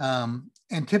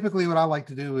 And typically what I like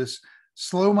to do is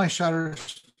slow my shutter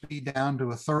speed down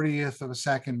to a 30th of a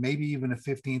second, maybe even a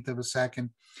 15th of a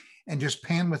second, and just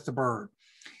pan with the bird.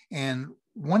 And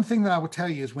one thing that I would tell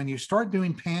you is when you start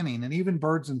doing panning and even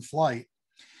birds in flight,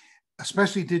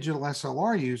 especially digital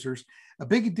SLR users, a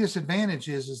big disadvantage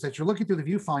is that you're looking through the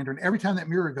viewfinder and every time that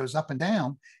mirror goes up and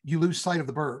down, you lose sight of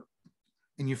the bird.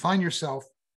 And you find yourself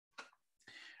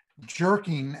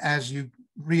jerking as you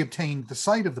reobtain the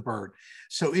sight of the bird.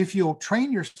 So if you'll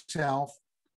train yourself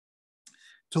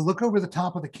to look over the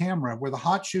top of the camera where the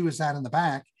hot shoe is at in the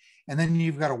back, and then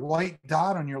you've got a white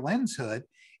dot on your lens hood,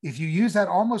 if you use that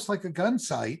almost like a gun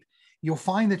sight, you'll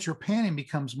find that your panning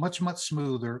becomes much, much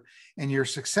smoother and your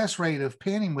success rate of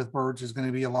panning with birds is going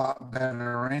to be a lot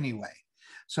better anyway.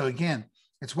 So again,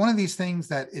 It's one of these things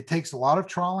that it takes a lot of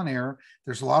trial and error.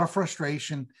 There's a lot of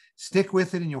frustration. Stick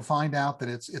with it, and you'll find out that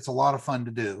it's a lot of fun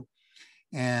to do.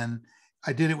 And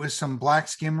I did it with some black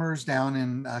skimmers down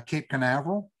in Cape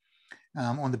Canaveral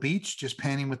on the beach, just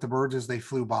panning with the birds as they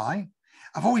flew by.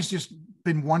 I've always just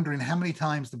been wondering how many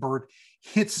times the bird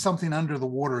hits something under the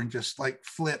water and just like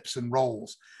flips and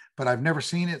rolls, but I've never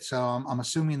seen it. So I'm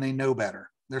assuming they know better.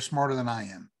 They're smarter than I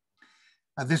am.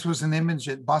 This was an image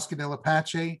at Bosque del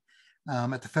Apache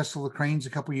at the Festival of Cranes a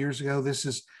couple of years ago. This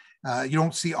is, you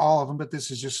don't see all of them, but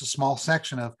this is just a small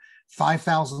section of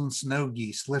 5,000 snow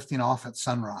geese lifting off at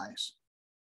sunrise.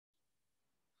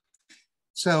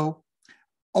 So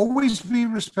always be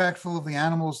respectful of the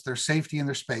animals, their safety, and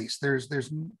their space.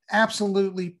 There's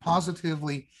absolutely,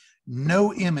 positively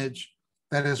no image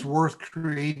that is worth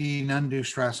creating undue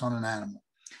stress on an animal.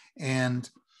 And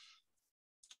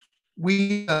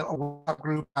we a work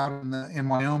group out in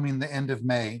Wyoming the end of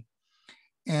May,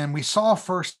 and we saw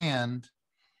firsthand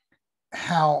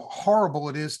how horrible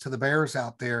it is to the bears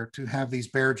out there to have these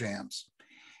bear jams.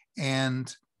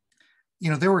 And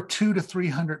there were 200 to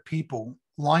 300 people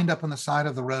lined up on the side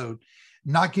of the road,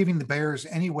 not giving the bears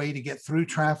any way to get through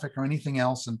traffic or anything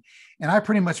else. And I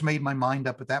pretty much made my mind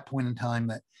up at that point in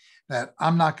time that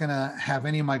I'm not going to have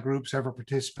any of my groups ever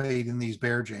participate in these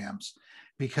bear jams,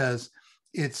 because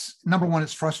it's, number one,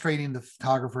 it's frustrating the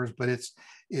photographers, but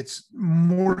it's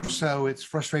more so it's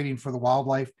frustrating for the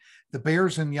wildlife. The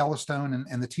bears in Yellowstone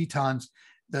and the Tetons,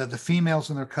 the females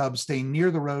and their cubs stay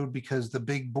near the road because the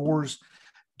big boars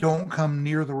don't come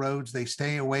near the roads. They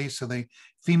stay away so the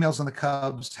females and the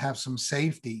cubs have some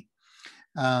safety.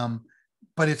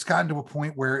 But it's gotten to a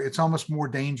point where it's almost more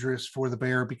dangerous for the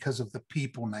bear because of the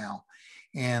people now.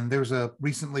 And there's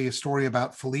recently a story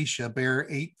about Felicia, bear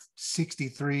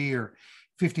 863 or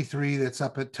 53, that's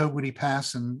up at Toguity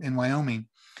Pass in Wyoming,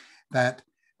 that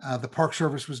the Park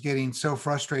Service was getting so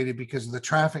frustrated because of the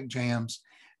traffic jams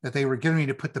that they were getting ready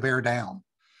to put the bear down.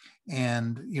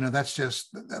 And,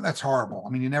 that's horrible. I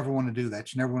mean, you never want to do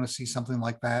that. You never want to see something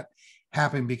like that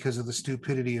happen because of the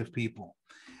stupidity of people.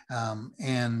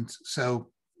 And so,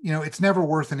 it's never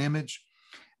worth an image.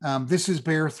 This is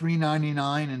bear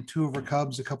 399 and 2 of her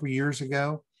cubs a couple of years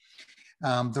ago.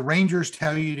 The rangers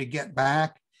tell you to get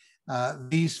back.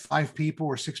 These 5 people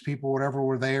or 6 people, whatever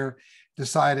were there,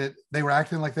 decided they were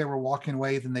acting like they were walking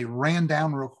away. Then they ran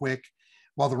down real quick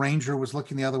while the ranger was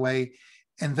looking the other way.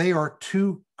 And they are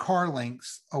 2 car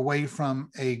lengths away from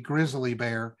a grizzly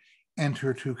bear and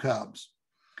her 2 cubs.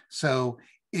 So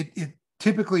it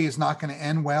typically is not going to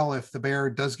end well if the bear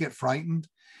does get frightened.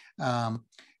 The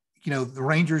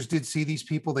rangers did see these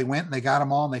people. They went and they got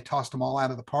them all and they tossed them all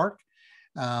out of the park.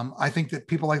 I think that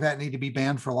people like that need to be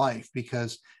banned for life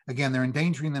because, again, they're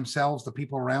endangering themselves, the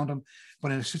people around them.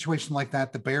 But in a situation like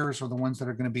that, the bears are the ones that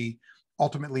are going to be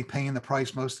ultimately paying the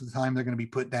price. Most of the time, they're going to be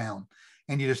put down,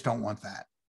 and you just don't want that.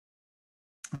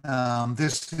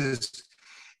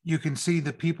 You can see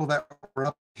the people that were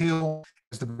uphill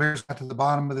as the bears got to the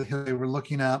bottom of the hill, they were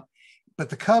looking up, but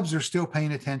the cubs are still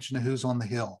paying attention to who's on the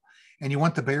hill. And you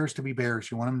want the bears to be bears.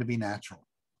 You want them to be natural.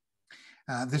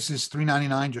 This is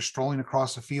 399 just strolling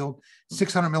across the field,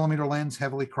 600 millimeter lens,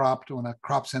 heavily cropped on a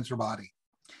crop sensor body.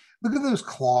 Look at those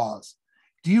claws.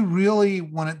 Do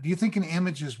you think an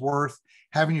image is worth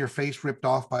having your face ripped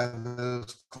off by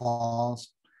those claws?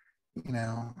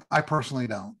 I personally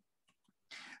don't.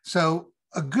 So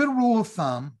a good rule of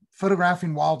thumb,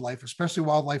 photographing wildlife, especially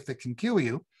wildlife that can kill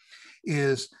you,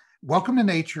 is welcome to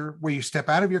nature, where you step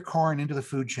out of your car and into the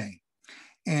food chain.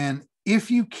 And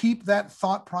if you keep that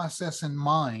thought process in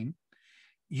mind,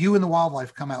 you and the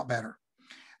wildlife come out better.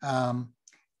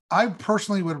 I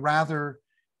personally would rather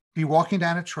be walking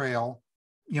down a trail,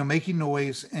 making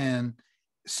noise and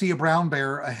see a brown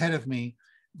bear ahead of me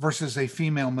versus a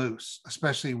female moose,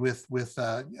 especially with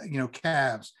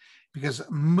calves, because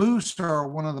moose are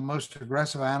one of the most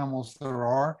aggressive animals there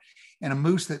are. And a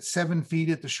moose that's 7 feet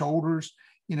at the shoulders,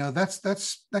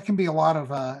 that can be a lot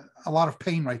of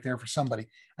pain right there for somebody.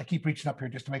 I keep reaching up here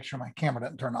just to make sure my camera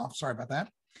doesn't turn off. Sorry about that.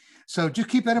 So just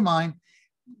keep that in mind.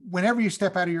 Whenever you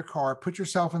step out of your car, put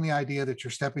yourself in the idea that you're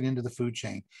stepping into the food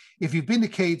chain. If you've been to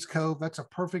Cades Cove, that's a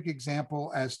perfect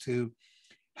example as to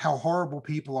how horrible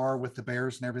people are with the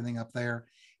bears and everything up there.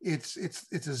 It's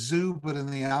a zoo, but in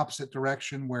the opposite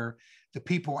direction, where the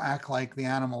people act like the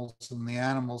animals and the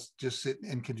animals just sit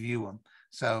and can view them.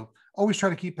 So always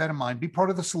try to keep that in mind. Be part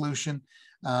of the solution,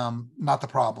 not the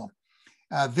problem.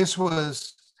 This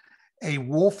was a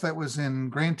wolf that was in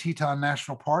Grand Teton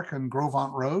National Park on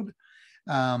Grovant Road.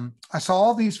 I saw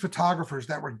all these photographers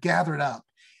that were gathered up,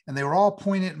 and they were all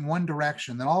pointed in one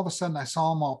direction. Then all of a sudden I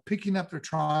saw them all picking up their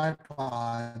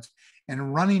tripods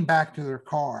and running back to their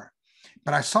car.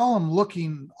 But I saw them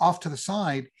looking off to the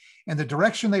side, and the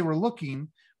direction they were looking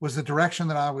was the direction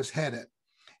that I was headed.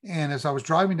 And as I was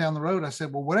driving down the road, I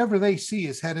said, well, whatever they see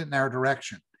is headed in our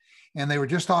direction. And they were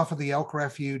just off of the elk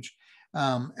refuge.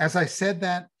 As I said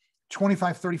that,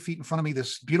 25, 30 feet in front of me,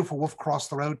 this beautiful wolf crossed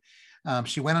the road.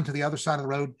 She went onto the other side of the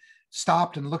road,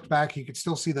 stopped and looked back. You could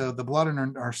still see the blood in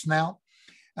her snout.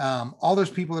 All those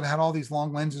people that had all these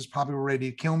long lenses probably were ready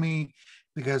to kill me,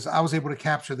 because I was able to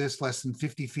capture this less than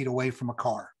 50 feet away from a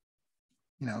car,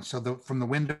 so from the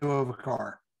window of a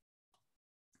car.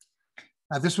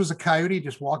 This was a coyote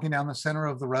just walking down the center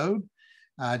of the road,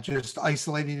 just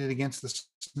isolating it against the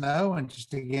snow and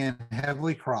just, again,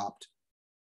 heavily cropped.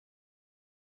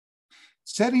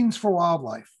 Settings for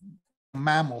wildlife,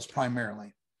 mammals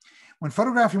primarily. When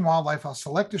photographing wildlife, I'll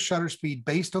select a shutter speed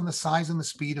based on the size and the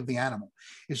speed of the animal.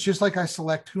 It's just like I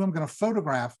select who I'm going to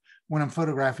photograph when I'm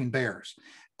photographing bears.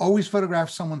 Always photograph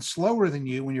someone slower than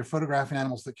you when you're photographing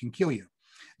animals that can kill you.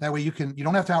 That way you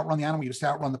don't have to outrun the animal, you just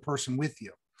outrun the person with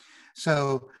you.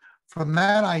 So from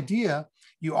that idea,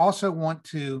 you also want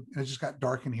to, and it just got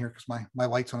dark in here because my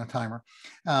light's on a timer.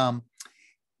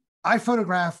 I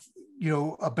photograph,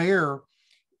 a bear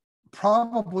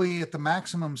probably at the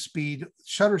maximum speed,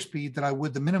 shutter speed, that I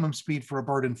would the minimum speed for a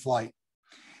bird in flight.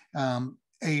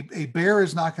 A bear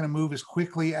is not going to move as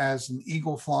quickly as an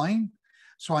eagle flying.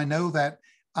 So I know that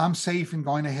I'm safe in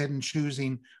going ahead and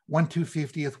choosing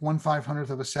 1/250th, 1/500th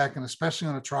of a second, especially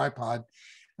on a tripod,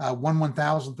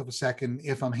 1/1000th of a second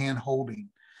if I'm hand holding.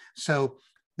 So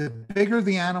the bigger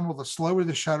the animal, the slower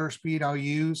the shutter speed I'll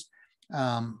use.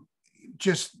 And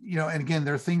again,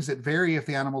 there are things that vary. If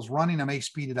the animal's running, I may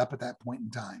speed it up at that point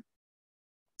in time.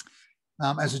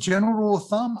 As a general rule of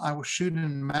thumb, I will shoot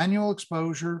in manual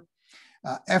exposure,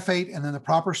 f8, and then the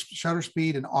proper shutter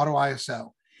speed and auto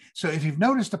ISO. So if you've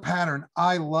noticed a pattern,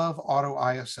 I love auto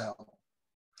ISO.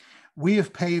 We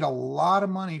have paid a lot of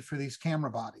money for these camera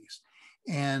bodies,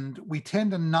 and we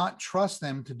tend to not trust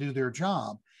them to do their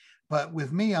job. But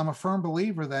with me, I'm a firm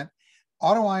believer that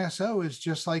auto ISO is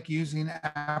just like using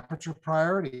aperture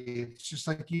priority. It's just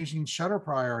like using shutter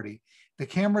priority. The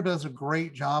camera does a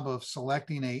great job of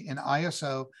selecting an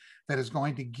ISO that is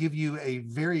going to give you a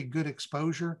very good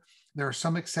exposure. There are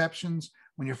some exceptions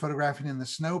when you're photographing in the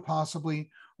snow, possibly,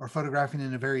 or photographing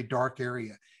in a very dark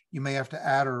area. You may have to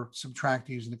add or subtract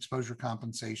using exposure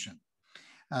compensation.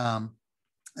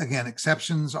 Again,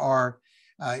 exceptions are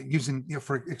using,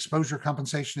 for exposure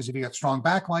compensation is if you got strong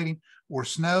backlighting or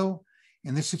snow.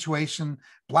 In this situation,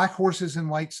 black horses in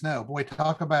white snow. Boy,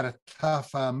 talk about a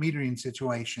tough metering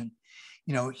situation.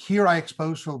 Here I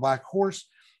exposed for the black horse.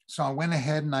 So I went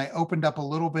ahead and I opened up a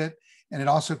little bit, and it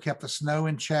also kept the snow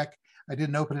in check. I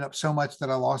didn't open it up so much that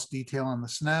I lost detail on the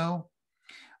snow.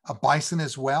 A bison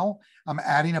as well. I'm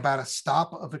adding about a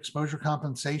stop of exposure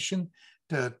compensation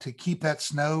to keep that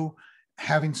snow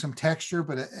having some texture,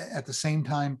 but at the same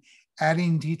time,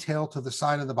 adding detail to the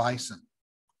side of the bison.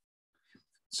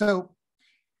 So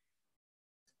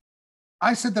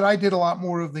I said that I did a lot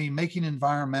more of the making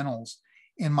environmentals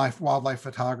in my wildlife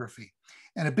photography.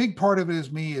 And a big part of it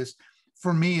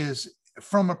for me is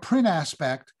from a print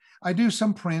aspect, I do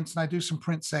some prints and I do some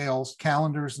print sales,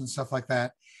 calendars and stuff like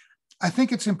that. I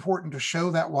think it's important to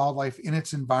show that wildlife in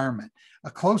its environment.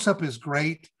 A close-up is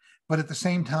great, but at the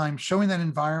same time, showing that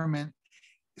environment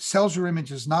sells your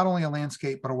images, not only a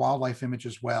landscape, but a wildlife image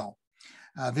as well.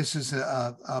 This is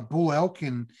a bull elk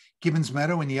in Gibbons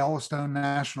Meadow in Yellowstone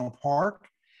National Park.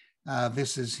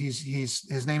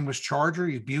 His name was Charger.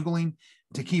 He's bugling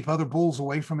to keep other bulls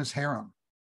away from his harem.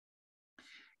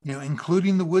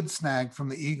 Including the wood snag from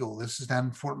the eagle. This is down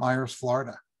in Fort Myers,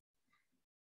 Florida.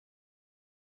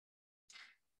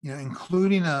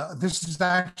 Including this is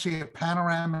actually a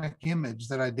panoramic image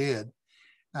that I did.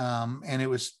 And it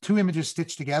was 2 images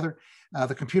stitched together.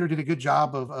 The computer did a good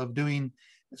job of doing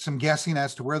some guessing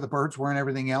as to where the birds were and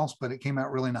everything else, but it came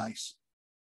out really nice.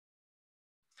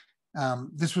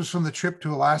 This was from the trip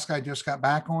to Alaska I just got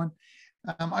back on.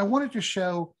 I wanted to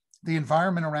show the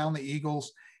environment around the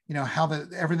eagles, how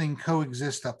everything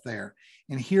coexists up there.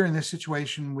 And here in this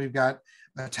situation, we've got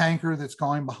a tanker that's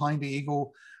going behind the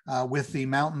eagle with the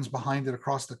mountains behind it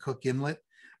across the Cook Inlet.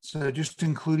 So just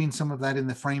including some of that in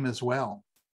the frame as well.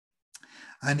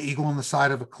 An eagle on the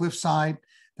side of a cliffside,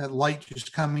 that light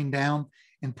just coming down.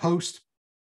 In post,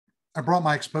 I brought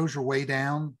my exposure way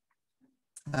down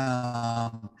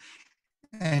and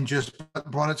just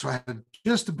brought it so I had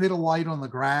just a bit of light on the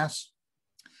grass,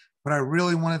 but I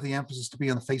really wanted the emphasis to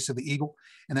be on the face of the eagle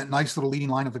and that nice little leading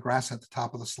line of the grass at the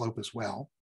top of the slope as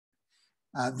well.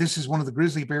 This is one of the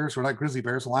grizzly bears, or not grizzly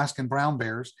bears, Alaskan brown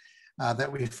bears.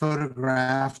 that we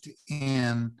photographed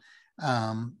in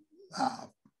um, uh,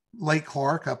 Lake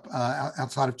Clark up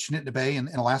outside of Chinitna Bay in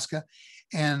Alaska.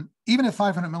 And even at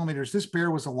 500 millimeters, this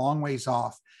bear was a long ways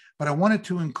off, but I wanted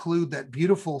to include that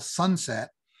beautiful sunset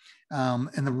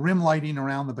and the rim lighting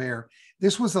around the bear.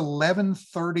 This was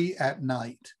 11:30 at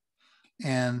night.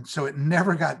 And so it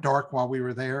never got dark while we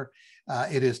were there.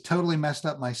 It has totally messed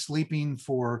up my sleeping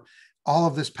for all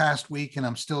of this past week, and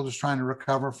I'm still just trying to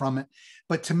recover from it.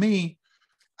 But to me,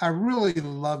 I really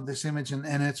love this image, and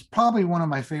it's probably one of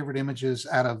my favorite images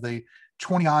out of the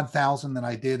 20 odd thousand that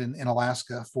I did in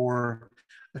Alaska for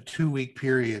a 2 week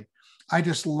period. I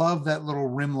just love that little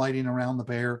rim lighting around the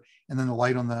bear and then the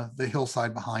light on the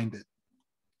hillside behind it.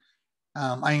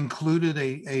 I included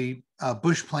a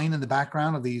bush plane in the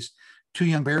background of these two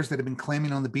young bears that had been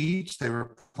clamming on the beach. They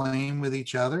were playing with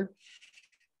each other.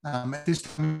 At this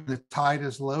time, the tide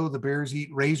is low. The bears eat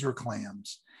razor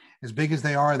clams. As big as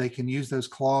they are, they can use those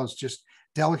claws just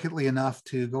delicately enough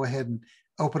to go ahead and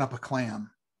open up a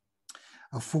clam.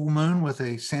 A full moon with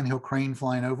a sandhill crane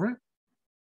flying over it.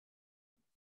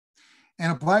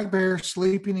 And a black bear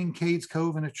sleeping in Cades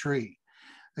Cove in a tree.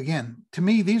 Again, to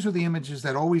me, these are the images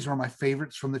that always are my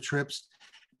favorites from the trips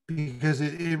because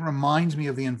it reminds me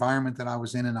of the environment that I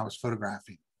was in and I was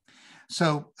photographing.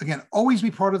 So again, always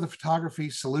be part of the photography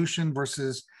solution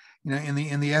versus, in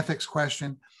the ethics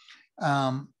question.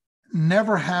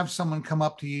 Never have someone come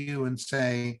up to you and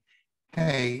say,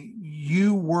 hey,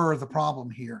 you were the problem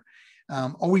here.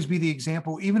 Always be the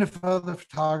example. Even if other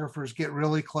photographers get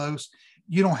really close,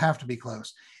 you don't have to be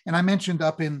close. And I mentioned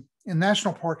up in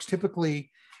national parks,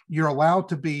 typically you're allowed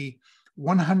to be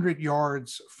 100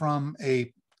 yards from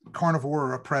a carnivore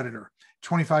or a predator,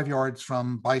 25 yards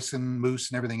from bison,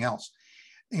 moose, and everything else.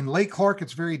 In Lake Clark,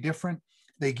 it's very different.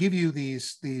 They give you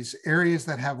these areas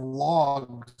that have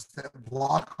logs that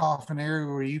block off an area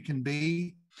where you can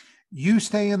be. You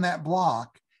stay in that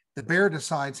block. The bear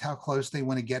decides how close they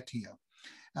want to get to you.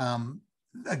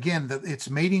 Again, it's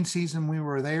mating season. We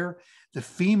were there. The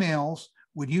females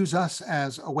would use us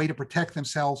as a way to protect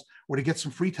themselves or to get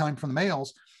some free time from the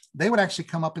males. They would actually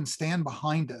come up and stand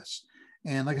behind us.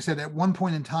 And like I said, at one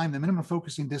point in time, the minimum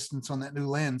focusing distance on that new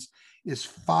lens is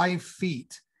 5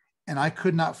 feet. And I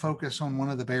could not focus on one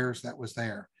of the bears that was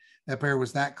there. That bear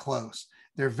was that close.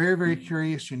 They're very, very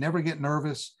curious. You never get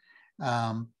nervous.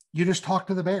 You just talk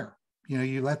to the bear.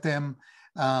 You let them,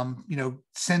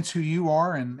 sense who you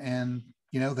are, and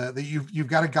that you've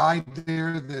got a guide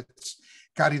there that's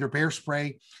got either bear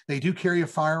spray. They do carry a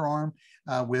firearm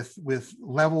with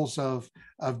levels of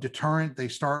deterrent. They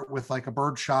start with like a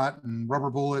bird shot and rubber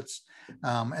bullets,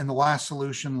 and the last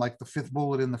solution, like the 5th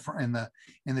bullet in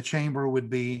the chamber, would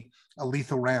be a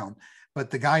lethal round. But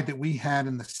the guide that we had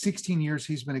in the 16 years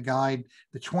he's been a guide,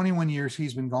 the 21 years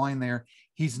he's been going there,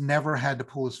 he's never had to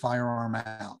pull his firearm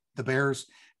out. The bears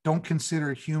don't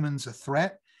consider humans a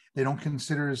threat. They don't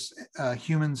consider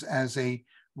humans as a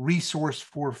resource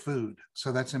for food.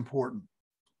 So that's important.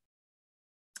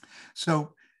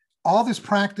 So all this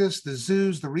practice, the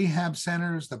zoos, the rehab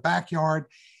centers, the backyard,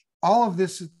 all of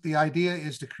this, the idea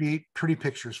is to create pretty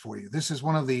pictures for you. This is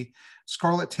one of the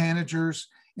scarlet tanagers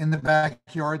in the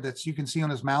backyard that you can see on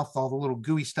his mouth, all the little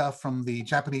gooey stuff from the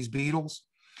Japanese beetles.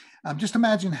 Just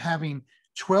imagine having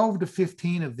 12 to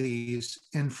 15 of these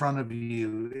in front of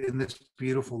you in this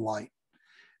beautiful light.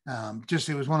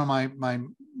 It was one of my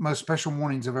most special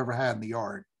mornings I've ever had in the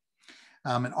yard.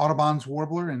 An Audubon's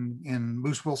warbler in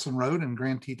Moose Wilson Road in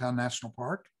Grand Teton National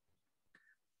Park.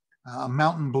 A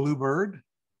mountain bluebird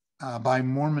on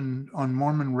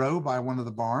Mormon Row by one of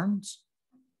the barns.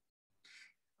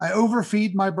 I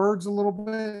overfeed my birds a little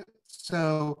bit,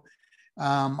 so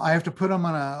I have to put them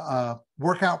on a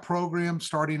workout program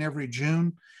starting every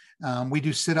June. We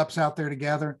do sit-ups out there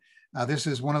together. This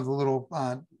is one of the little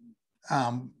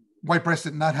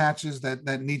white-breasted nuthatches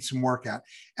that needs some workout.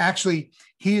 Actually,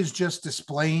 he is just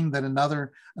displaying that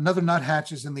another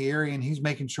nuthatch is in the area, and he's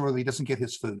making sure that he doesn't get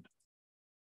his food.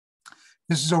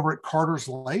 This is over at Carter's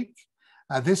Lake.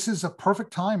 This is a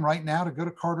perfect time right now to go to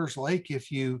Carter's Lake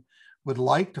if you would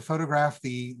like to photograph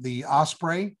the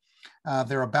osprey.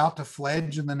 They're about to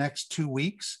fledge in the next 2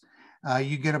 weeks.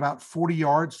 You get about 40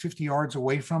 yards, 50 yards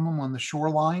away from them on the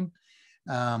shoreline.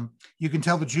 You can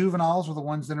tell the juveniles are the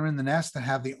ones that are in the nest that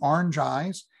have the orange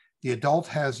eyes. The adult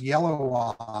has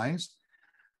yellow eyes.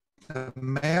 The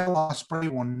male osprey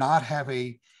will not have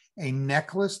a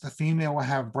necklace. The female will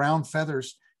have brown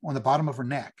feathers on the bottom of her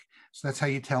neck. So that's how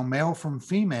you tell male from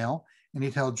female, and you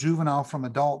tell juvenile from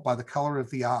adult by the color of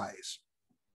the eyes.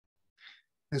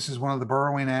 This is one of the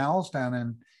burrowing owls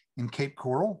down in Cape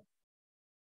Coral.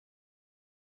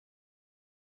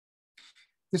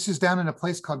 This is down in a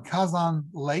place called Kazan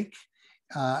Lake,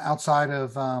 outside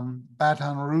of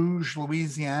Baton Rouge,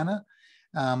 Louisiana.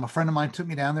 A friend of mine took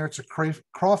me down there. It's a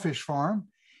crawfish farm,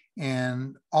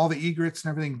 and all the egrets and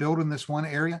everything built in this one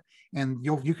area. And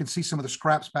you can see some of the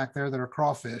scraps back there that are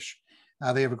crawfish.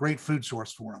 They have a great food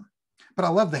source for them. But I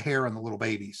love the hair on the little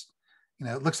babies. You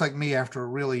know, it looks like me after a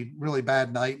really, really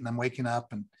bad night, and I'm waking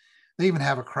up, and they even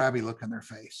have a crabby look on their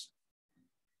face.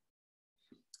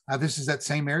 This is that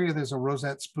same area. There's a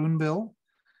rosette spoonbill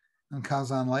on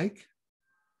Kazan Lake.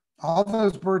 All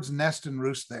those birds nest and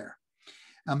roost there.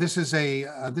 This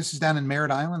is down in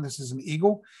Merritt Island. This is an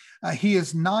eagle. He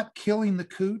is not killing the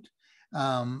coot.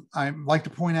 I'd like to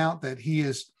point out that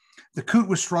the coot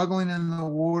was struggling in the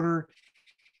water.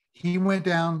 He went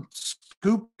down,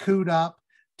 scooped coot up,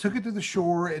 took it to the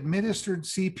shore, administered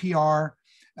CPR,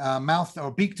 mouth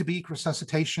or beak to beak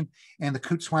resuscitation, and the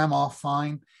coot swam off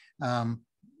fine.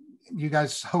 You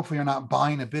guys hopefully are not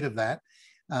buying a bit of that.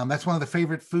 That's one of the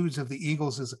favorite foods of the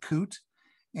eagles is a coot.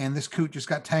 And this coot just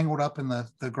got tangled up in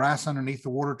the grass underneath the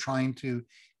water trying to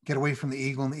get away from the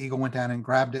eagle. And the eagle went down and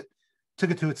grabbed it,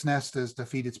 took it to its nest to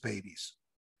feed its babies.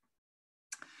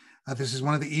 This is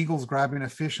one of the eagles grabbing a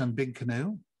fish on Big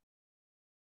Canoe.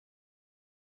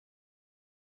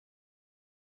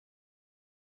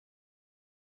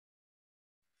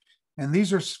 And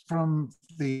these are from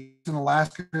in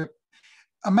Alaska.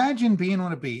 Imagine being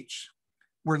on a beach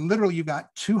where literally you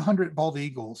got 200 bald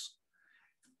eagles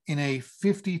in a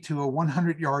 50 to a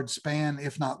 100 yard span,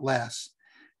 if not less,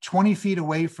 20 feet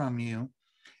away from you.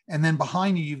 And then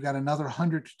behind you, you've got another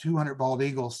 100 to 200 bald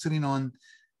eagles sitting on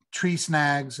tree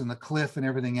snags and the cliff and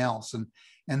everything else. And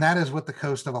that is what the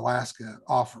coast of Alaska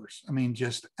offers. I mean,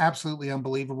 just absolutely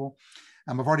unbelievable.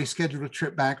 I've already scheduled a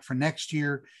trip back for next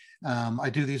year.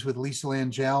 I do these with Lisa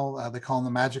Langell. They call them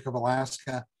the Magic of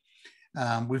Alaska.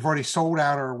 We've already sold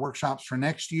out our workshops for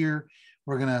next year.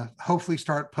 We're going to hopefully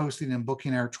start posting and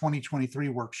booking our 2023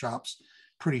 workshops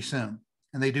pretty soon.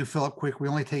 And they do fill up quick. We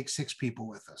only take 6 people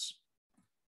with us.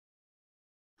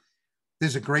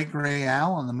 There's a great gray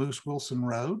owl on the Moose Wilson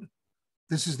Road.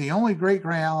 This is the only great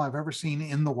gray owl I've ever seen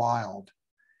in the wild.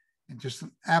 And just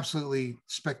an absolutely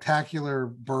spectacular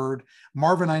bird.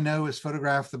 Marvin, I know, has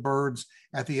photographed the birds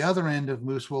at the other end of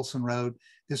Moose Wilson Road.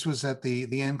 This was at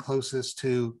the end closest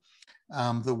to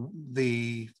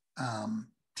the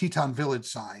Teton Village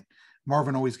side.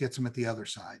 Marvin always gets them at the other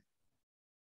side.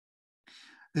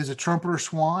 There's a trumpeter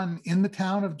swan in the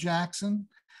town of Jackson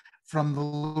from the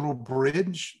little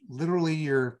bridge. Literally,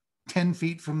 you're 10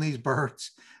 feet from these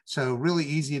birds. So really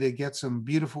easy to get some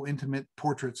beautiful, intimate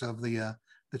portraits of the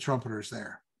trumpeters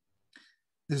there.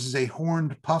 This is a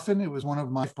horned puffin. It was one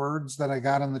of my birds that I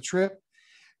got on the trip.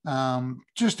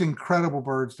 Just incredible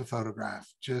birds to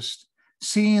photograph. Just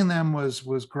seeing them was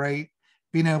great.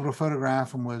 Being able to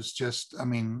photograph them was just, I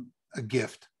mean, a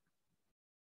gift.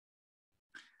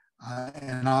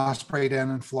 An osprey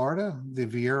down in Florida, the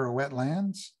Vieira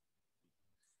wetlands.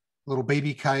 Little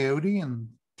baby coyote and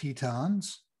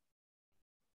Tetons.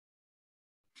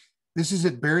 This is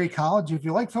at Berry College. If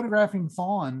you like photographing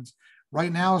fawns,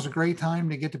 right now is a great time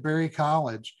to get to Berry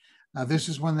College. This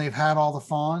is when they've had all the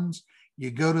fawns.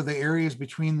 You go to the areas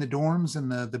between the dorms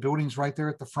and the buildings right there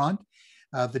at the front.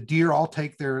 The deer all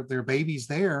take their babies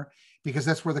there because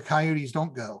that's where the coyotes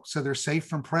don't go. So they're safe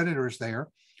from predators there.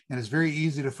 And it's very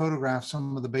easy to photograph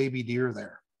some of the baby deer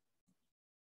there.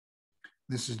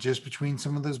 This is just between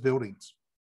some of those buildings.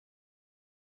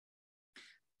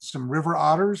 Some river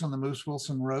otters on the Moose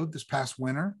Wilson Road this past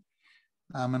winter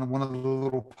in one of the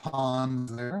little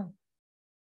ponds there.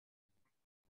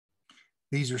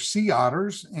 These are sea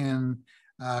otters in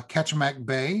Ketchimack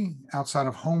Bay outside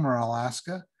of Homer,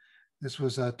 Alaska. This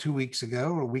was 2 weeks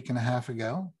ago, or a week and a half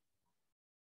ago.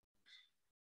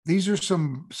 These are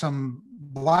some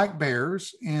black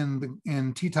bears in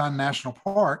Teton National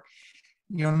Park.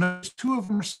 You'll notice 2 of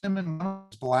them are cinnamon, one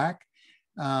is black.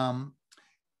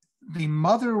 The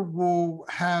mother will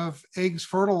have eggs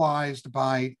fertilized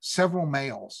by several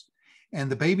males,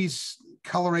 and the baby's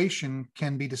coloration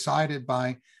can be decided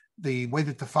by the way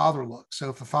that the father looks. So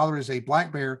if the father is a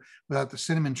black bear without the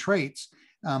cinnamon traits,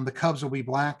 the cubs will be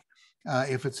black.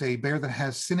 If it's a bear that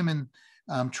has cinnamon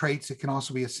traits, it can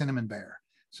also be a cinnamon bear.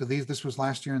 So this was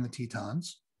last year in the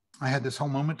Tetons. I had this whole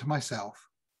moment to myself.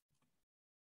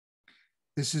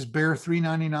 This is Bear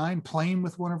 399 playing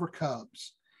with one of her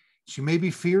cubs. She may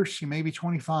be fierce, she may be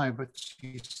 25, but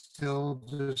she still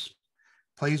just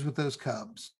plays with those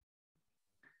cubs.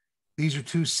 These are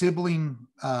 2 sibling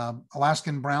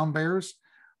Alaskan brown bears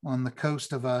on the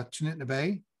coast of Chinitna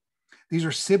Bay. These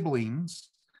are siblings,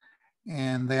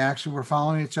 and they actually were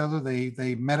following each other.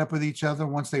 They met up with each other.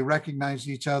 Once they recognized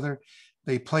each other,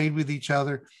 they played with each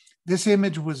other. This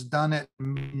image was done at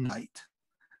midnight.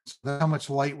 So that's how much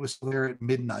light was there at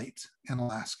midnight in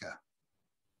Alaska.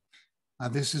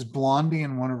 This is Blondie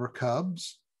and one of her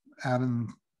cubs out in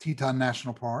Teton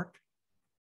National Park.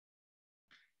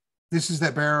 This is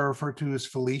that bear I referred to as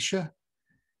Felicia.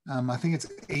 I think it's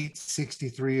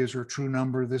 863 is her true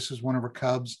number. This is one of her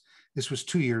cubs. This was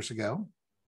 2 years ago.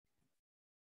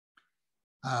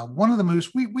 One of the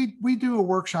moose, we do a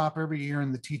workshop every year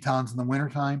in the Tetons in the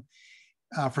wintertime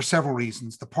for several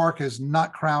reasons. The park is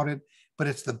not crowded, but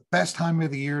it's the best time of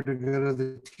the year to go to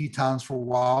the Tetons for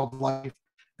wildlife.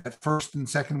 That first and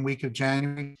second week of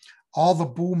January, all the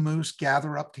bull moose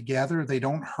gather up together. They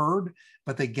don't herd,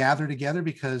 but they gather together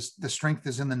because the strength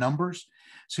is in the numbers.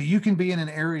 So you can be in an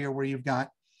area where you've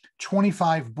got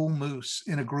 25 bull moose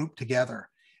in a group together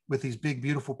with these big,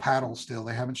 beautiful paddles still.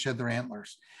 They haven't shed their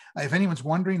antlers. If anyone's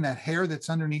wondering, that hair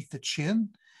that's underneath the chin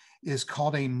is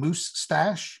called a moose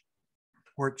stache,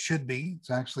 or it should be. It's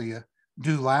actually a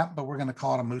dewlap, but we're going to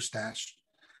call it a moose stache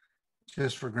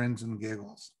just for grins and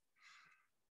giggles.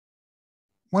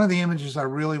 One of the images I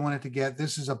really wanted to get,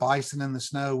 this is a bison in the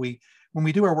snow. When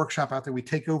we do our workshop out there, we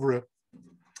take over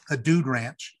a dude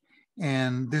ranch,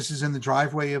 and this is in the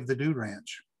driveway of the dude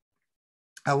ranch.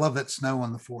 I love that snow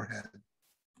on the forehead.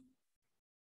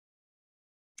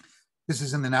 This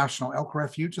is in the National Elk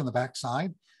Refuge on the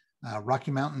backside.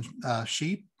 Rocky Mountain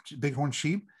sheep, bighorn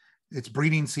sheep. It's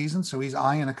breeding season, so he's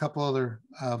eyeing a couple other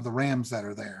of the rams that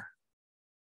are there.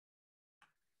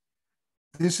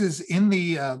 This is in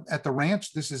the at the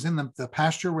ranch. This is in the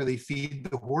pasture where they feed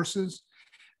the horses.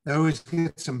 They always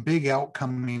get some big elk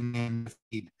coming in to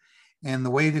feed. And the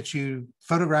way that you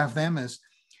photograph them is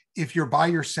if you're by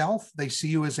yourself, they see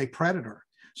you as a predator.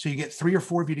 So you get 3 or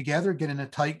 4 of you together, get in a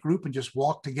tight group and just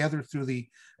walk together through the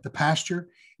pasture.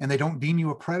 And they don't deem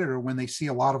you a predator when they see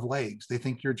a lot of legs. They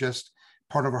think you're just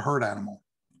part of a herd animal.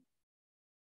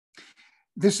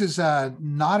 This is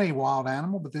not a wild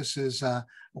animal, but this is a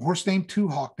horse named Two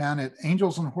Hawk down at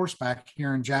Angels on Horseback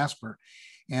here in Jasper.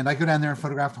 And I go down there and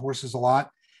photograph the horses a lot.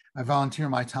 I volunteer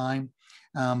my time.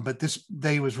 But this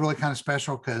day was really kind of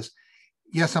special because,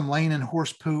 yes, I'm laying in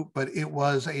horse poop, but it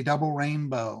was a double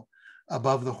rainbow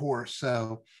above the horse.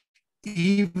 So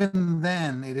even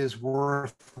then, it is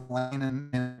worth laying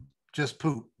in just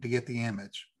poop to get the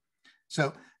image.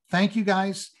 So thank you,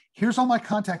 guys. Here's all my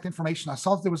contact information. I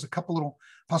saw that there was a couple little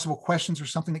possible questions or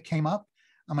something that came up.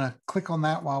 I'm going to click on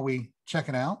that while we check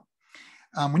it out.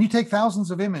 When you take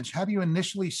thousands of images, how do you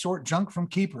initially sort junk from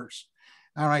keepers?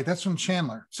 All right, that's from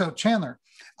Chandler. So Chandler,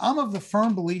 I'm of the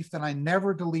firm belief that I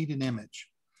never delete an image.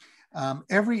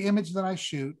 Every image that I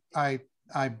shoot, I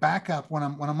back up. When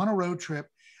I'm on a road trip,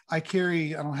 I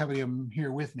don't have any of them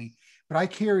here with me, but I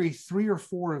carry 3 or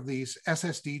 4 of these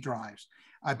SSD drives.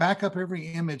 I back up every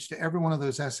image to every one of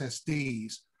those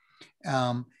SSDs.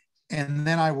 And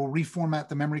then I will reformat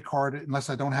the memory card unless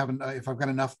I don't have, if I've got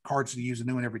enough cards to use a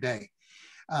new one every day.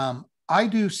 I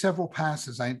do several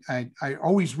passes. I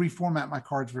always reformat my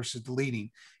cards versus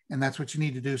deleting. And that's what you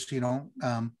need to do so you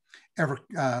don't ever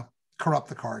corrupt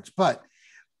the cards. But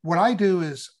what I do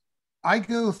is I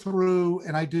go through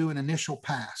and I do an initial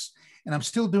pass. And I'm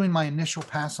still doing my initial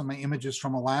pass on my images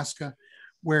from Alaska,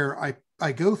 where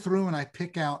I go through and I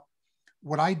pick out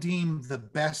what I deem the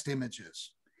best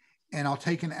images. And I'll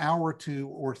take an hour or 2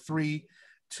 or 3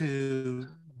 to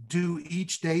do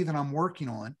each day that I'm working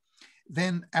on.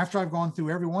 Then after I've gone through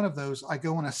every one of those, I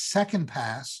go on a second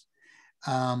pass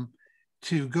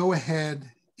to go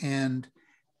ahead and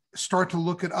start to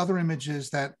look at other images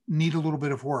that need a little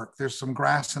bit of work. There's some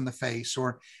grass in the face,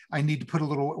 or I need to put a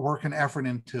little work and effort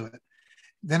into it.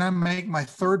 Then I make my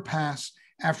third pass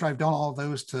after I've done all of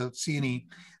those to see any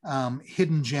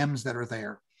hidden gems that are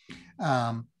there.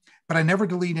 But I never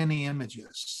delete any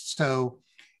images. So,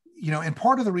 and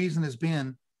part of the reason has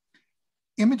been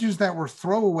images that were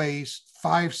throwaways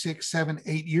 5, 6, 7,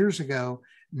 8 years ago.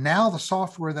 Now the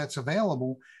software that's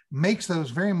available makes those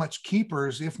very much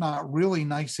keepers, if not really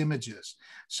nice images.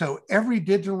 So every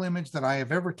digital image that I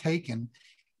have ever taken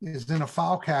is in a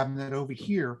file cabinet over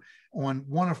here on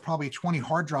one of probably 20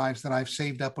 hard drives that I've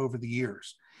saved up over the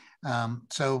years.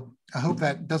 So I hope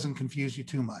that doesn't confuse you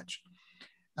too much.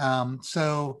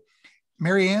 So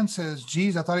Mary Ann says,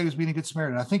 geez, I thought he was being a good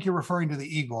Samaritan. I think you're referring to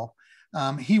the eagle.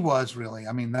 He was really.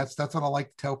 I mean, that's what I like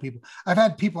to tell people. I've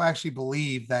had people actually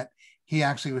believe that he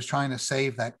actually was trying to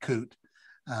save that coot.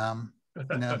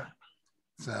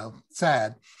 So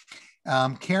sad.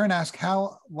 Karen asked,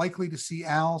 how likely to see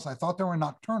owls? I thought they were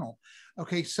nocturnal.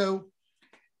 Okay, so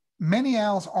many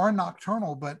owls are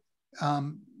nocturnal, but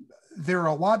there are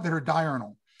a lot that are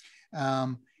diurnal.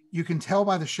 You can tell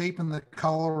by the shape and the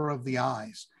color of the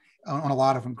eyes on a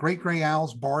lot of them. Great gray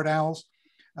owls, barred owls.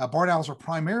 Barred owls are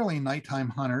primarily nighttime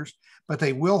hunters, but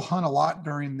they will hunt a lot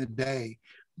during the day.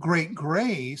 Great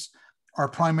grays are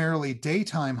primarily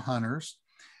daytime hunters.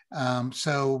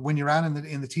 So when you're out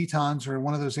in the Tetons or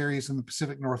one of those areas in the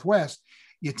Pacific Northwest,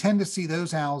 you tend to see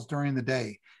those owls during the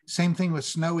day. Same thing with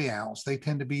snowy owls. They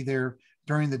tend to be there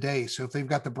during the day. So if they've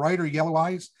got the brighter yellow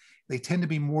eyes, they tend to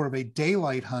be more of a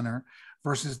daylight hunter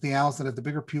versus the owls that have the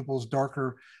bigger pupils,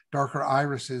 darker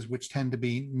irises, which tend to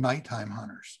be nighttime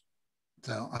hunters.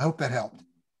 So I hope that helped.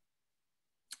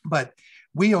 But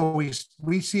we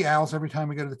see owls every time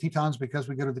we go to the Tetons because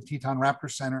we go to the Teton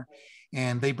Raptor Center,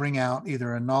 and they bring out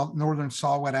either a northern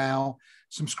saw-whet owl,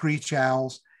 some screech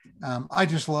owls. I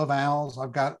just love owls.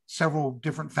 I've got several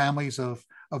different families of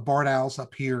barred owls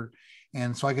up here,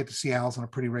 and so I get to see owls on a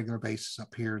pretty regular basis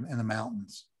up here in the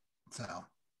mountains. So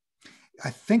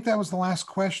I think that was the last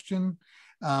question.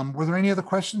 Were there any other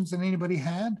questions that anybody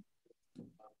had?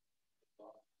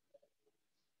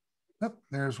 Oh,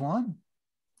 there's one.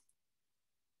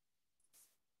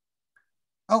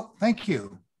 Oh, thank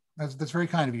you. That's very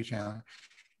kind of you, Chandler.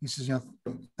 He says,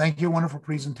 thank you, wonderful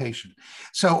presentation.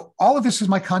 So all of this is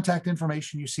my contact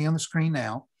information you see on the screen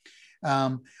now.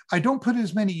 I don't put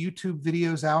as many YouTube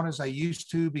videos out as I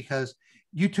used to because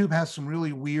YouTube has some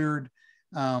really weird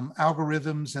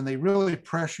algorithms, and they really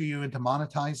pressure you into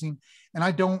monetizing. And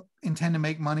I don't intend to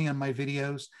make money on my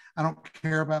videos. I don't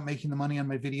care about making the money on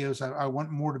my videos. I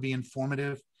want more to be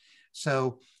informative.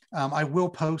 So I will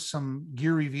post some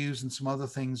gear reviews and some other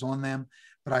things on them,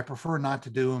 but I prefer not to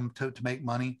do them to make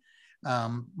money.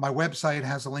 My website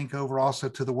has a link over also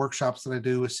to the workshops that I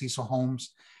do with Cecil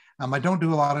Holmes. I don't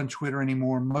do a lot on Twitter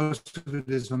anymore. Most of it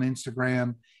is on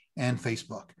Instagram and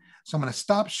Facebook. So I'm going to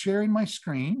stop sharing my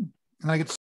screen, and I get